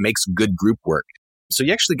like what makes good group work. So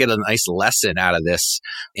you actually get a nice lesson out of this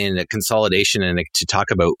in a consolidation and to talk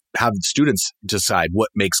about how students decide what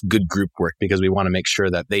makes good group work, because we want to make sure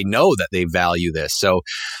that they know that they value this. So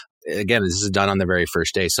again, this is done on the very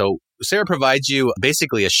first day. So Sarah provides you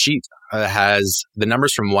basically a sheet that has the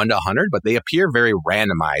numbers from 1 to 100, but they appear very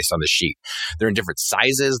randomized on the sheet. They're in different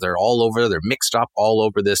sizes. They're all over. They're mixed up all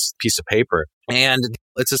over this piece of paper. And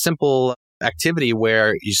it's a simple activity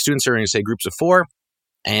where your students are in, say, groups of 4.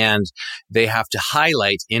 And they have to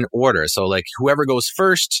highlight in order. So like whoever goes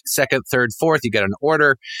first, second, third, fourth, you get an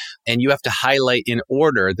order and you have to highlight in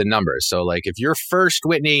order the numbers. So like if you're first,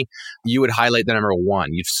 Whitney, you would highlight the number 1.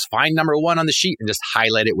 You'd find number 1 on the sheet and just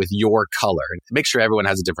highlight it with your color. And make sure everyone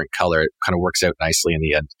has a different color. It kind of works out nicely in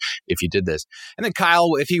the end if you did this. And then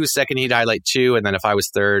Kyle, if he was second, he'd highlight 2. And then if I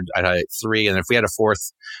was third, I'd highlight 3. And if we had a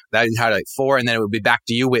fourth, that'd highlight 4. And then it would be back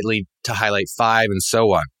to you, Whitley, to highlight 5 and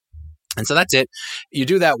so on. And so that's it. You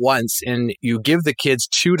do that once and you give the kids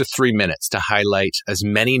 2 to 3 minutes to highlight as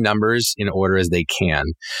many numbers in order as they can.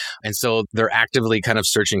 And so they're actively kind of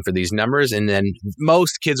searching for these numbers. And then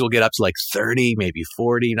most kids will get up to like 30, maybe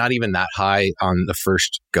 40, not even that high on the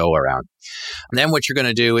first go around. And then what you're going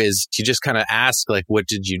to do is you just kind of ask, like, what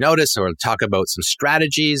did you notice? Or talk about some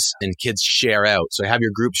strategies, and kids share out. So have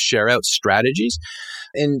your groups share out strategies.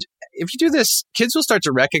 And if you do this, kids will start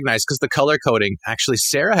to recognize, because the color coding, actually,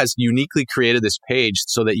 Sarah has uniquely created this page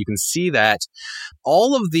so that you can see that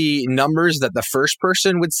all of the numbers that the first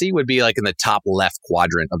person would see would be like in the top left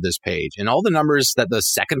quadrant of this page. And all the numbers that the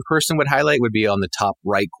second person would highlight would be on the top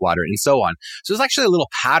right quadrant and so on. So there's actually a little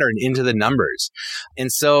pattern into the numbers.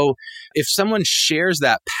 And so if someone shares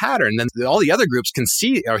that pattern, then all the other groups can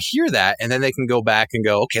see or hear that, and then they can go back and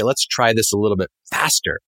go, okay, let's try this a little bit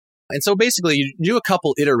faster. And so basically you do a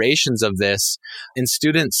couple iterations of this and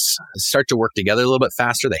students start to work together a little bit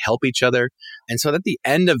faster. They help each other. And so at the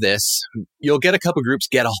end of this, you'll get a couple groups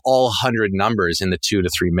get all 100 numbers in the 2 to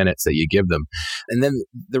 3 minutes that you give them. And then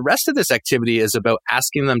the rest of this activity is about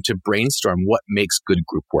asking them to brainstorm what makes good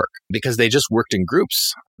group work, because they just worked in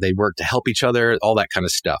groups. They work to help each other, all that kind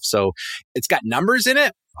of stuff. So it's got numbers in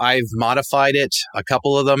it. I've modified it, a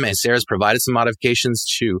couple of them, and Sarah's provided some modifications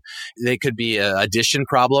too. They could be addition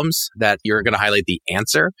problems that you're going to highlight the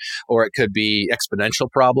answer, or it could be exponential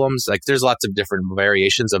problems. Like there's lots of different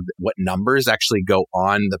variations of what numbers actually go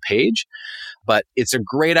on the page. But it's a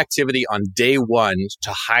great activity on day 1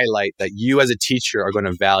 to highlight that you as a teacher are going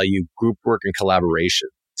to value group work and collaboration.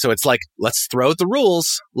 So it's like, let's throw out the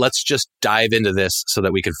rules. Let's just dive into this so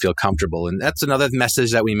that we can feel comfortable. And that's another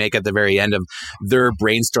message that we make at the very end of their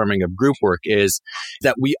brainstorming of group work, is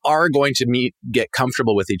that we are going to get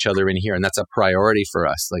comfortable with each other in here. And that's a priority for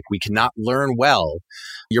us. Like we cannot learn well.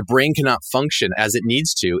 Your brain cannot function as it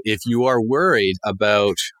needs to if you are worried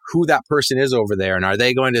about who that person is over there. And are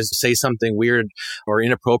they going to say something weird or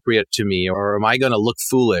inappropriate to me? Or am I going to look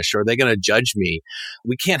foolish? Or are they going to judge me?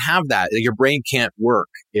 We can't have that. Your brain can't work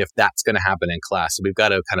if that's going to happen in class. So we've got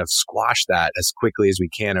to kind of squash that as quickly as we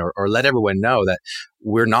can, or let everyone know that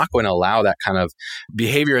we're not going to allow that kind of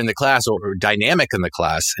behavior in the class or dynamic in the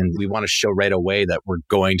class. And we want to show right away that we're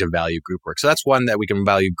going to value group work. So that's one that we can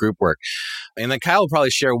value group work. And then Kyle will probably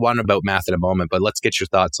share one about math in a moment, but let's get your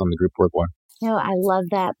thoughts on the group work one. I love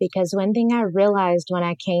that, because one thing I realized when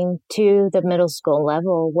I came to the middle school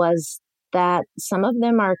level was that some of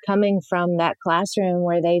them are coming from that classroom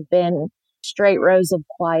where they've been straight rows of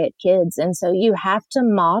quiet kids. And so you have to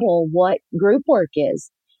model what group work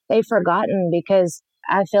is. They've forgotten, because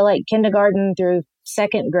I feel like kindergarten through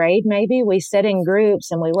second grade, maybe we sit in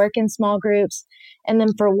groups and we work in small groups. And then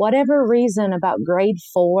for whatever reason about grade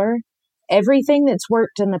 4, everything that's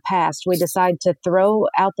worked in the past, we decide to throw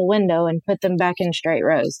out the window and put them back in straight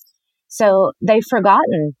rows. So they've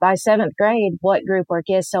forgotten by 7th grade what group work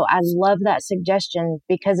is. So I love that suggestion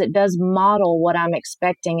because it does model what I'm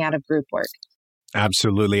expecting out of group work.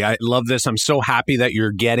 Absolutely. I love this. I'm so happy that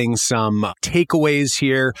you're getting some takeaways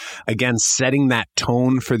here. Again, setting that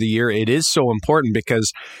tone for the year. It is so important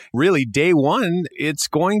because really day one, it's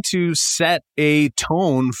going to set a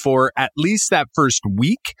tone for at least that first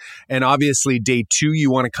week. And obviously day 2,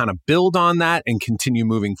 you want to kind of build on that and continue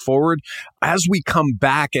moving forward. As we come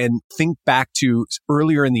back and think back to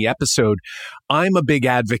earlier in the episode, I'm a big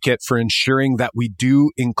advocate for ensuring that we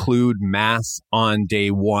do include math on day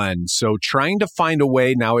 1. So trying to find a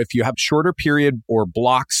way now, if you have shorter period or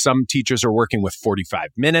blocks, some teachers are working with 45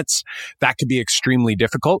 minutes. That could be extremely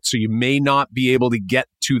difficult. So you may not be able to get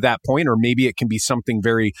to that point, or maybe it can be something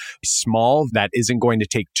very small that isn't going to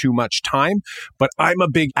take too much time. But I'm a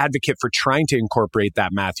big advocate for trying to incorporate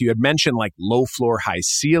that math. You had mentioned like low floor, high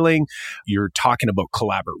ceiling. You're talking about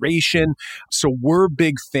collaboration. So we're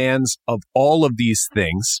big fans of all of these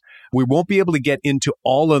things. We won't be able to get into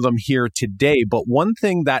all of them here today, but one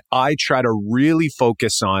thing that I try to really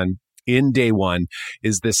focus on in day 1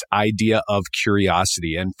 is this idea of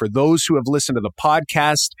curiosity. And for those who have listened to the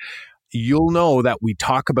podcast, you'll know that we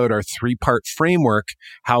talk about our 3-part framework,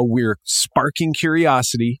 how we're sparking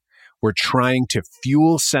curiosity, we're trying to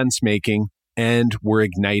fuel sense making, and we're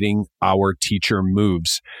igniting our teacher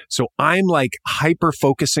moves. So I'm like hyper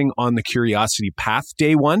focusing on the curiosity path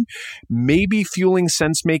day 1, maybe fueling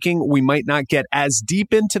sense making. We might not get as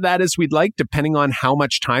deep into that as we'd like, depending on how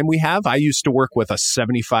much time we have. I used to work with a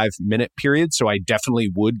 75-minute period, so I definitely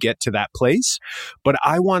would get to that place. But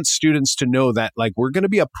I want students to know that like we're going to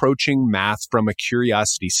be approaching math from a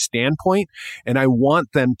curiosity standpoint. And I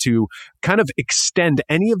want them to kind of extend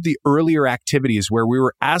any of the earlier activities where we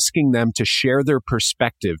were asking them to share their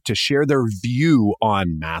perspective, to share their view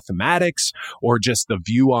on mathematics or just the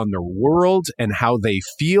view on the world and how they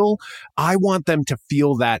feel. I want them to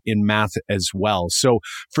feel that in math as well. So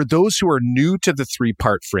for those who are new to the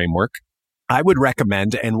 3-part framework, I would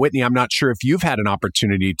recommend, and Whitney, I'm not sure if you've had an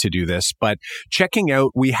opportunity to do this, but checking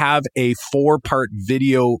out, we have a 4-part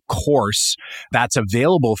video course that's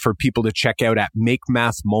available for people to check out at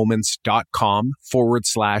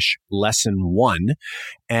makemathmoments.com/lesson1.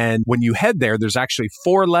 And when you head there, there's actually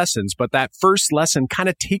 4 lessons, but that first lesson kind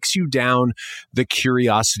of takes you down the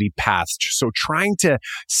curiosity path. So trying to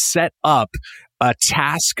set up a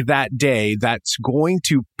task that day that's going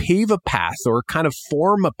to pave a path or kind of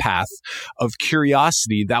form a path of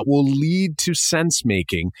curiosity that will lead to sense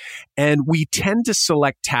making. And we tend to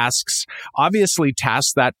select tasks, obviously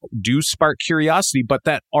tasks that do spark curiosity, but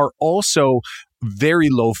that are also very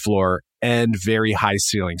low floor and very high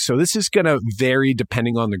ceiling. So this is going to vary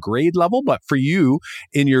depending on the grade level. But for you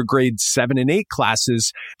in your grade 7 and 8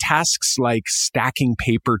 classes, tasks like stacking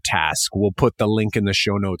paper task, we'll put the link in the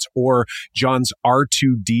show notes, or John's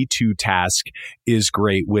R2D2 task is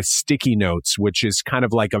great with sticky notes, which is kind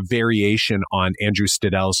of like a variation on Andrew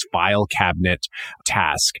Stadell's file cabinet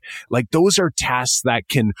task. Like those are tasks that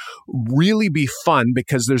can really be fun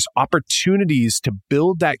because there's opportunities to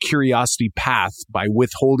build that curiosity path by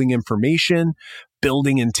withholding information,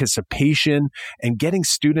 building anticipation, and getting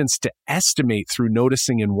students to estimate through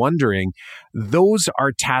noticing and wondering. Those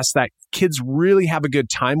are tasks that kids really have a good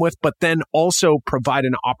time with, but then also provide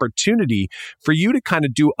an opportunity for you to kind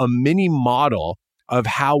of do a mini model of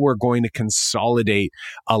how we're going to consolidate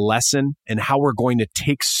a lesson and how we're going to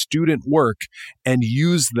take student work and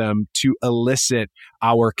use them to elicit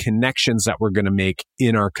our connections that we're going to make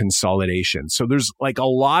in our consolidation. So there's like a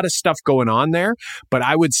lot of stuff going on there, but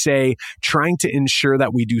I would say trying to ensure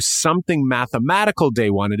that we do something mathematical day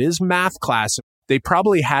 1. It is math class. They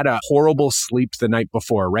probably had a horrible sleep the night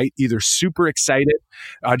before, right? Either super excited,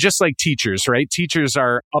 just like teachers, right? Teachers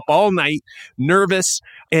are up all night, nervous,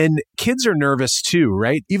 and kids are nervous too,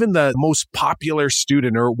 right? Even the most popular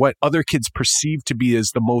student or what other kids perceive to be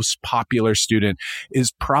as the most popular student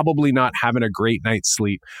is probably not having a great night's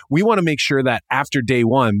sleep. We want to make sure that after day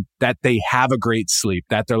 1, that they have a great sleep,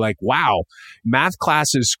 that they're like, wow, math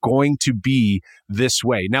class is going to be this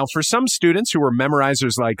way. Now, for some students who are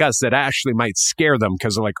memorizers like us, that actually might scare them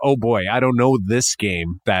because they're like, oh boy, I don't know this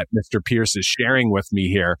game that Mr. Pierce is sharing with me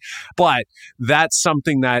here. But that's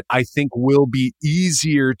something that I think will be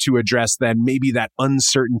easier to address than maybe that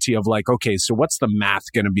uncertainty of like, okay, so what's the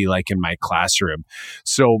math going to be like in my classroom?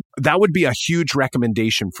 So that would be a huge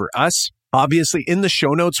recommendation for us. Obviously, in the show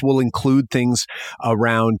notes, we'll include things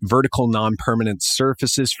around vertical non-permanent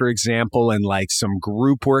surfaces, for example, and like some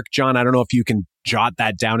group work. John, I don't know if you can jot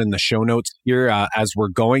that down in the show notes here as we're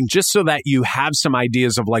going, just so that you have some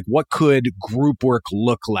ideas of like what could group work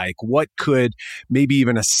look like? What could maybe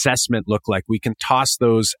even assessment look like? We can toss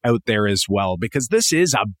those out there as well, because this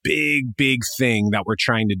is a big, big thing that we're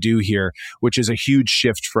trying to do here, which is a huge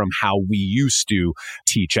shift from how we used to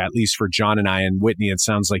teach, at least for John and I. And Whitney, it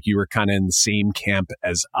sounds like you were kind of in the same camp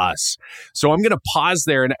as us. So I'm going to pause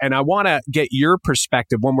there and I want to get your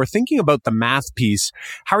perspective. When we're thinking about the math piece,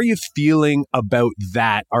 how are you feeling about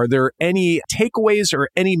that? Are there any takeaways or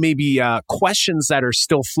any maybe questions that are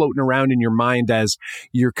still floating around in your mind as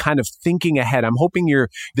you're kind of thinking ahead? I'm hoping you're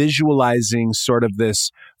visualizing sort of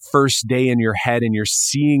this first day in your head and you're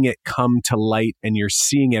seeing it come to light and you're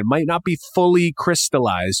seeing it might not be fully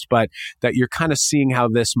crystallized, but that you're kind of seeing how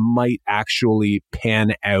this might actually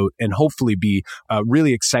pan out and hopefully be a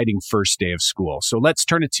really exciting first day of school. So let's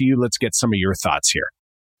turn it to you. Let's get some of your thoughts here.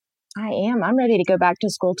 I am. I'm ready to go back to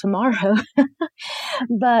school tomorrow.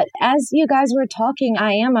 But as you guys were talking,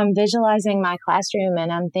 I'm visualizing my classroom and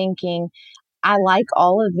I'm thinking, I like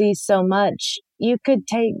all of these so much. You could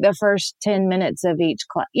take the first 10 minutes of each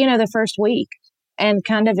class, the first week and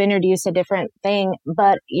kind of introduce a different thing.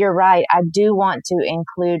 But you're right. I do want to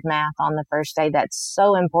include math on the first day. That's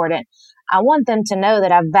so important. I want them to know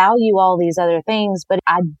that I value all these other things, but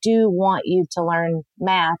I do want you to learn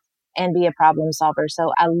math and be a problem solver.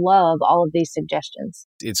 So I love all of these suggestions.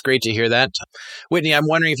 It's great to hear that. Whitney, I'm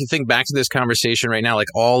wondering if you think back to this conversation right now, like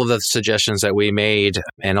all of the suggestions that we made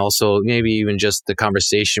and also maybe even just the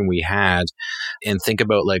conversation we had, and think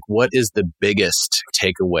about like what is the biggest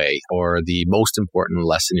takeaway or the most important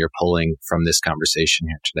lesson you're pulling from this conversation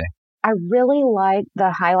here today? I really like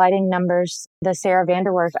the highlighting numbers, the Sarah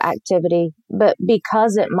Vanderwerf activity, but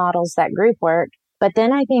because it models that group work. But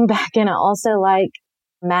then I came back and I also like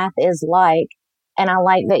math is like, and I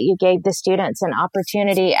like that you gave the students an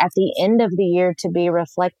opportunity at the end of the year to be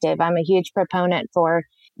reflective. I'm a huge proponent for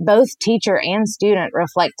both teacher and student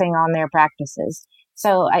reflecting on their practices.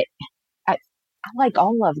 So I like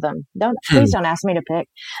all of them. Please don't ask me to pick.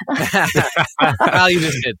 Well, you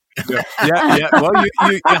just did. Yeah. Well,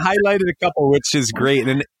 you highlighted a couple, which is great.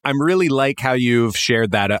 And I'm really like how you've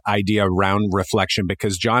shared that idea around reflection,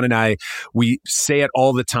 because John and I, we say it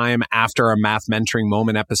all the time after our Math Mentoring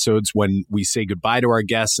Moment episodes when we say goodbye to our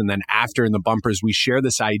guests. And then after in the bumpers, we share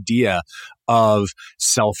this idea of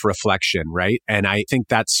self-reflection, right? And I think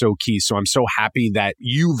that's so key. So I'm so happy that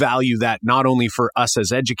you value that not only for us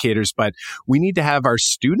as educators, but we need to have our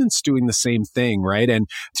students doing the same thing, right? And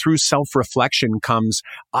through self-reflection comes,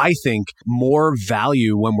 I think, more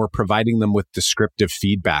value when we're providing them with descriptive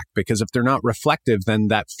feedback, because if they're not reflective, then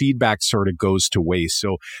that feedback sort of goes to waste.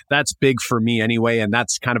 So that's big for me anyway. And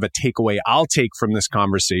that's kind of a takeaway I'll take from this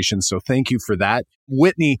conversation. So thank you for that.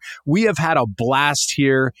 Whitney, we have had a blast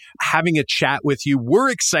here having a chat with you. We're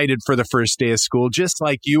excited for the first day of school, just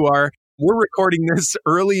like you are. We're recording this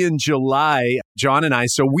early in July, John and I.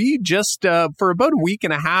 So we just, for about a week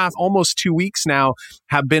and a half, almost 2 weeks now,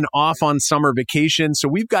 have been off on summer vacation. So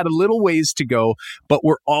we've got a little ways to go, but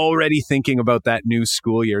we're already thinking about that new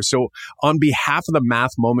school year. So on behalf of the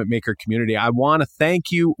Math Moment Maker community, I want to thank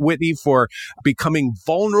you, Whitney, for becoming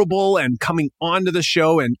vulnerable and coming onto the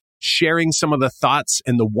show and sharing some of the thoughts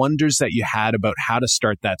and the wonders that you had about how to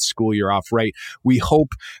start that school year off right. We hope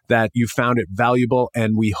that you found it valuable,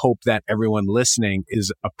 and we hope that everyone listening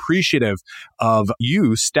is appreciative of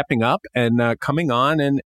you stepping up and coming on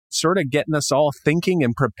and sort of getting us all thinking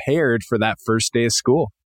and prepared for that first day of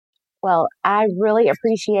school. Well, I really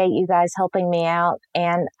appreciate you guys helping me out,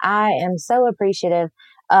 and I am so appreciative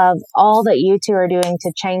of all that you two are doing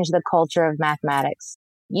to change the culture of mathematics.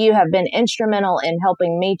 You have been instrumental in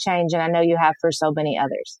helping me change, and I know you have for so many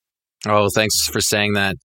others. Oh, thanks for saying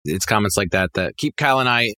that. It's comments like that that keep Kyle and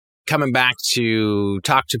I coming back to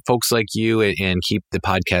talk to folks like you and keep the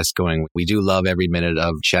podcast going. We do love every minute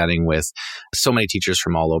of chatting with so many teachers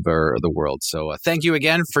from all over the world. So thank you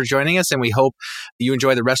again for joining us, and we hope you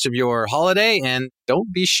enjoy the rest of your holiday. And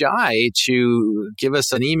don't be shy to give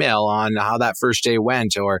us an email on how that first day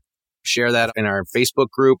went, or share that in our Facebook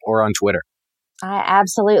group or on Twitter. I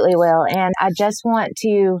absolutely will. And I just want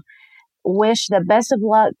to wish the best of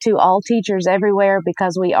luck to all teachers everywhere,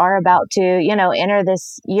 because we are about to, enter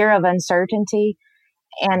this year of uncertainty.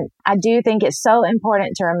 And I do think it's so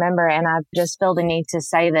important to remember, and I just feel the need to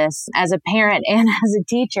say this as a parent and as a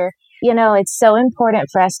teacher, it's so important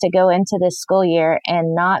for us to go into this school year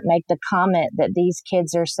and not make the comment that these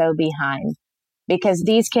kids are so behind, because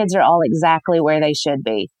these kids are all exactly where they should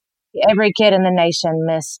be. every kid in the nation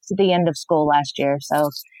missed the end of school last year. So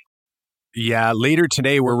yeah, later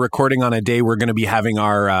today, we're recording on a day we're going to be having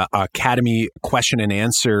our Academy question and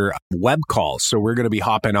answer web calls. So we're going to be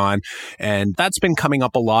hopping on, and that's been coming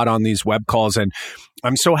up a lot on these web calls. And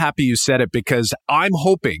I'm so happy you said it, because I'm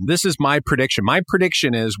hoping, this is my prediction. My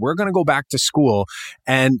prediction is we're going to go back to school,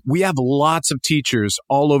 and we have lots of teachers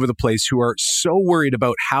all over the place who are so worried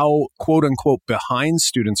about how quote unquote behind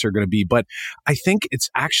students are going to be. But I think it's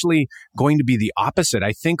actually going to be the opposite.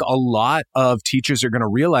 I think a lot of teachers are going to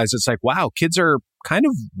realize it's like, wow, kids are kind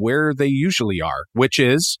of where they usually are, which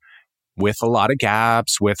is with a lot of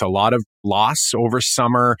gaps, with a lot of loss over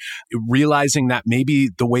summer, realizing that maybe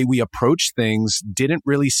the way we approach things didn't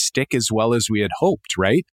really stick as well as we had hoped,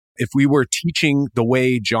 right? If we were teaching the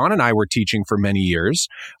way John and I were teaching for many years,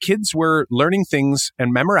 kids were learning things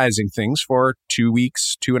and memorizing things for 2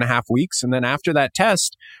 weeks, 2.5 weeks. And then after that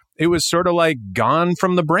test, it was sort of like gone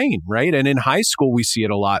from the brain, right? And in high school, we see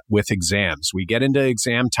it a lot with exams. We get into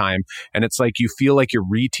exam time and it's like you feel like you're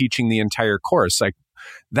reteaching the entire course. Like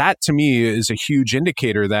that to me is a huge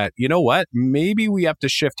indicator that, you know what, maybe we have to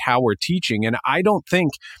shift how we're teaching. And I don't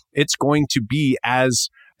think it's going to be as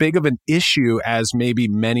big of an issue as maybe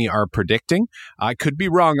many are predicting. I could be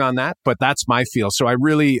wrong on that, but that's my feel. So I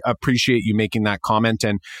really appreciate you making that comment.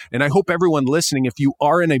 And I hope everyone listening, if you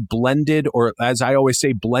are in a blended, or as I always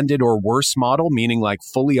say, blended or worse model, meaning like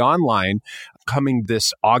fully online, coming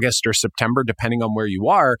this August or September, depending on where you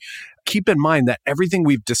are, keep in mind that everything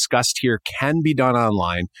we've discussed here can be done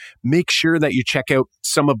online. Make sure that you check out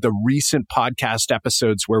some of the recent podcast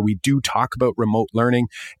episodes where we do talk about remote learning,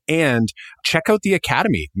 and check out the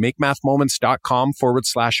Academy,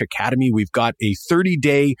 makemathmoments.com/academy. We've got a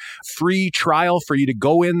 30-day free trial for you to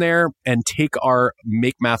go in there and take our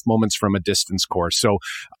Make Math Moments from a Distance course. So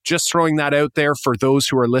just throwing that out there for those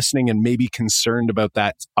who are listening and maybe concerned about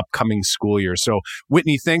that upcoming school year. So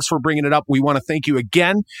Whitney, thanks for bringing it up. We want to thank you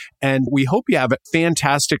again. And we hope you have a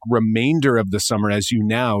fantastic remainder of the summer as you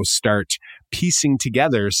now start piecing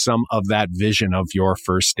together some of that vision of your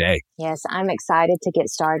first day. Yes, I'm excited to get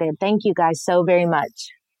started. Thank you guys so very much.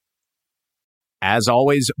 As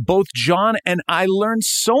always, both John and I learned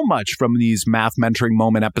so much from these Math Mentoring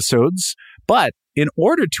Moment episodes. But in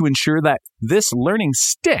order to ensure that this learning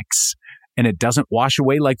sticks and it doesn't wash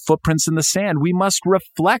away like footprints in the sand, we must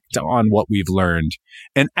reflect on what we've learned.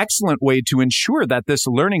 An excellent way to ensure that this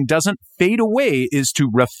learning doesn't fade away is to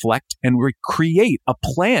reflect and create a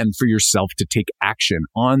plan for yourself to take action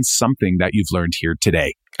on something that you've learned here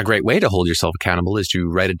today. A great way to hold yourself accountable is to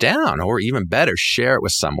write it down, or even better, share it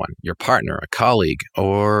with someone, your partner, a colleague,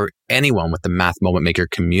 or anyone with the Math Moment Maker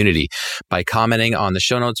community by commenting on the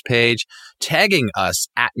show notes page, tagging us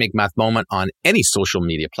at Make Math Moment on any social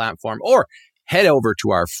media platform, or head over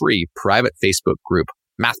to our free private Facebook group,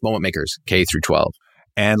 Math Moment Makers K through 12.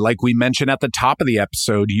 And like we mentioned at the top of the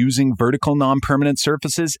episode, using vertical non-permanent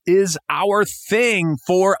surfaces is our thing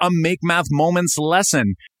for a Make Math Moments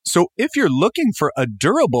lesson. So if you're looking for a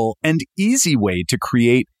durable and easy way to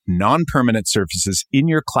create non-permanent surfaces in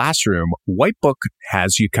your classroom, Whitebook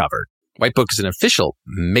has you covered. Whitebook is an official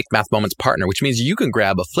Make Math Moments partner, which means you can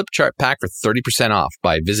grab a flip chart pack for 30% off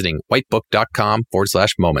by visiting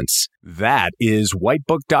whitebook.com/moments. That is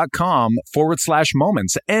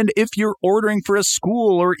whitebook.com/moments. And if you're ordering for a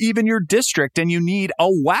school or even your district and you need a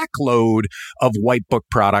whack load of Whitebook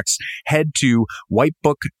products, head to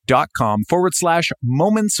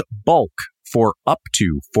whitebook.com/moments bulk for up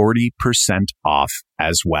to 40% off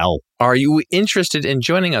as well. Are you interested in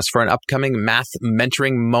joining us for an upcoming Math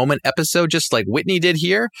Mentoring Moment episode, just like Whitney did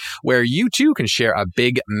here, where you too can share a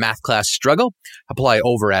big math class struggle? Apply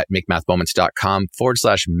over at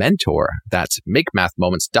makemathmoments.com/mentor. That's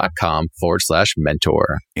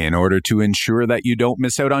makemathmoments.com/mentor. In order to ensure that you don't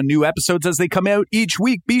miss out on new episodes as they come out each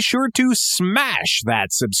week, be sure to smash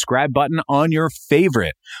that subscribe button on your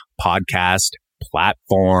favorite podcast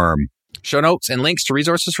platform. Show notes and links to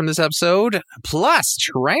resources from this episode, plus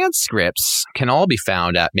transcripts, can all be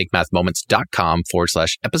found at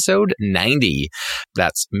makemathmoments.com/episode 90.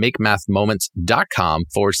 That's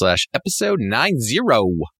makemathmoments.com/episode 90.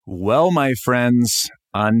 Well, my friends,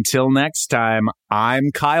 until next time,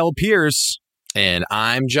 I'm Kyle Pierce. And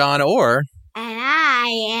I'm John Orr. And I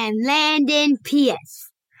am Landon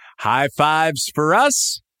Pierce. High fives for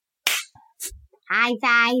us. High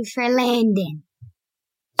fives for Landon.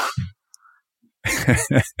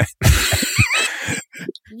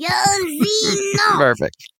 Yo, Zeno.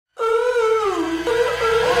 Perfect.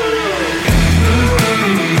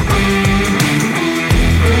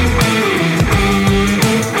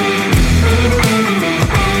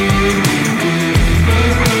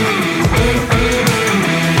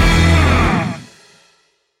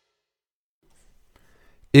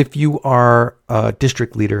 If you are a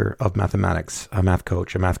district leader of mathematics, a math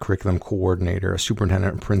coach, a math curriculum coordinator, a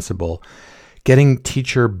superintendent and principal, getting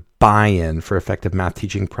teacher buy-in for effective math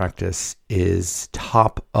teaching practice is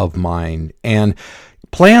top of mind. And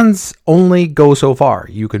plans only go so far.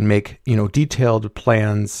 You can make, detailed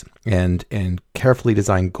plans and carefully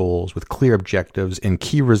designed goals with clear objectives and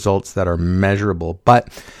key results that are measurable. But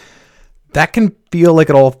that can feel like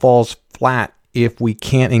it all falls flat if we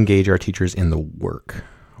can't engage our teachers in the work.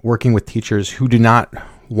 Working with teachers who do not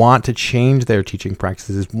want to change their teaching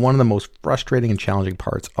practices is one of the most frustrating and challenging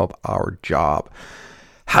parts of our job.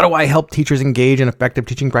 How do I help teachers engage in effective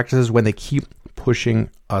teaching practices when they keep pushing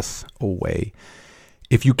us away?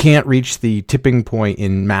 If you can't reach the tipping point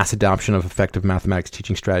in mass adoption of effective mathematics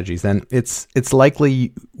teaching strategies, then it's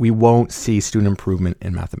likely we won't see student improvement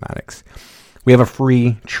in mathematics. We have a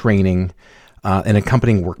free training, an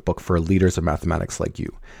accompanying workbook for leaders of mathematics like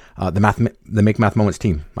you. The Make Math Moments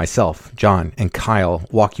team, myself, John, and Kyle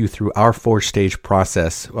walk you through our 4-stage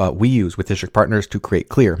process we use with district partners to create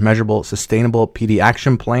clear, measurable, sustainable PD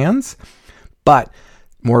action plans, but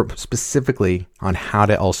more specifically on how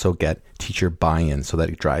to also get teacher buy-in so that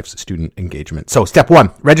it drives student engagement. So step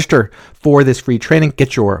 1, register for this free training,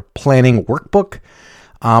 get your planning workbook,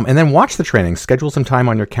 and then watch the training. Schedule some time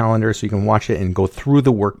on your calendar so you can watch it and go through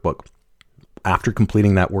the workbook. After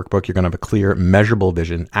completing that workbook, you're going to have a clear, measurable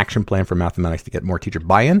vision, action plan for mathematics to get more teacher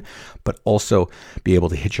buy-in, but also be able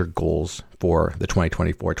to hit your goals for the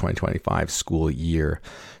 2024-2025 school year.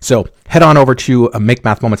 So head on over to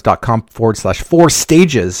makemathmoments.com/4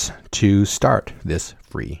 stages to start this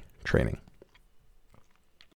free training.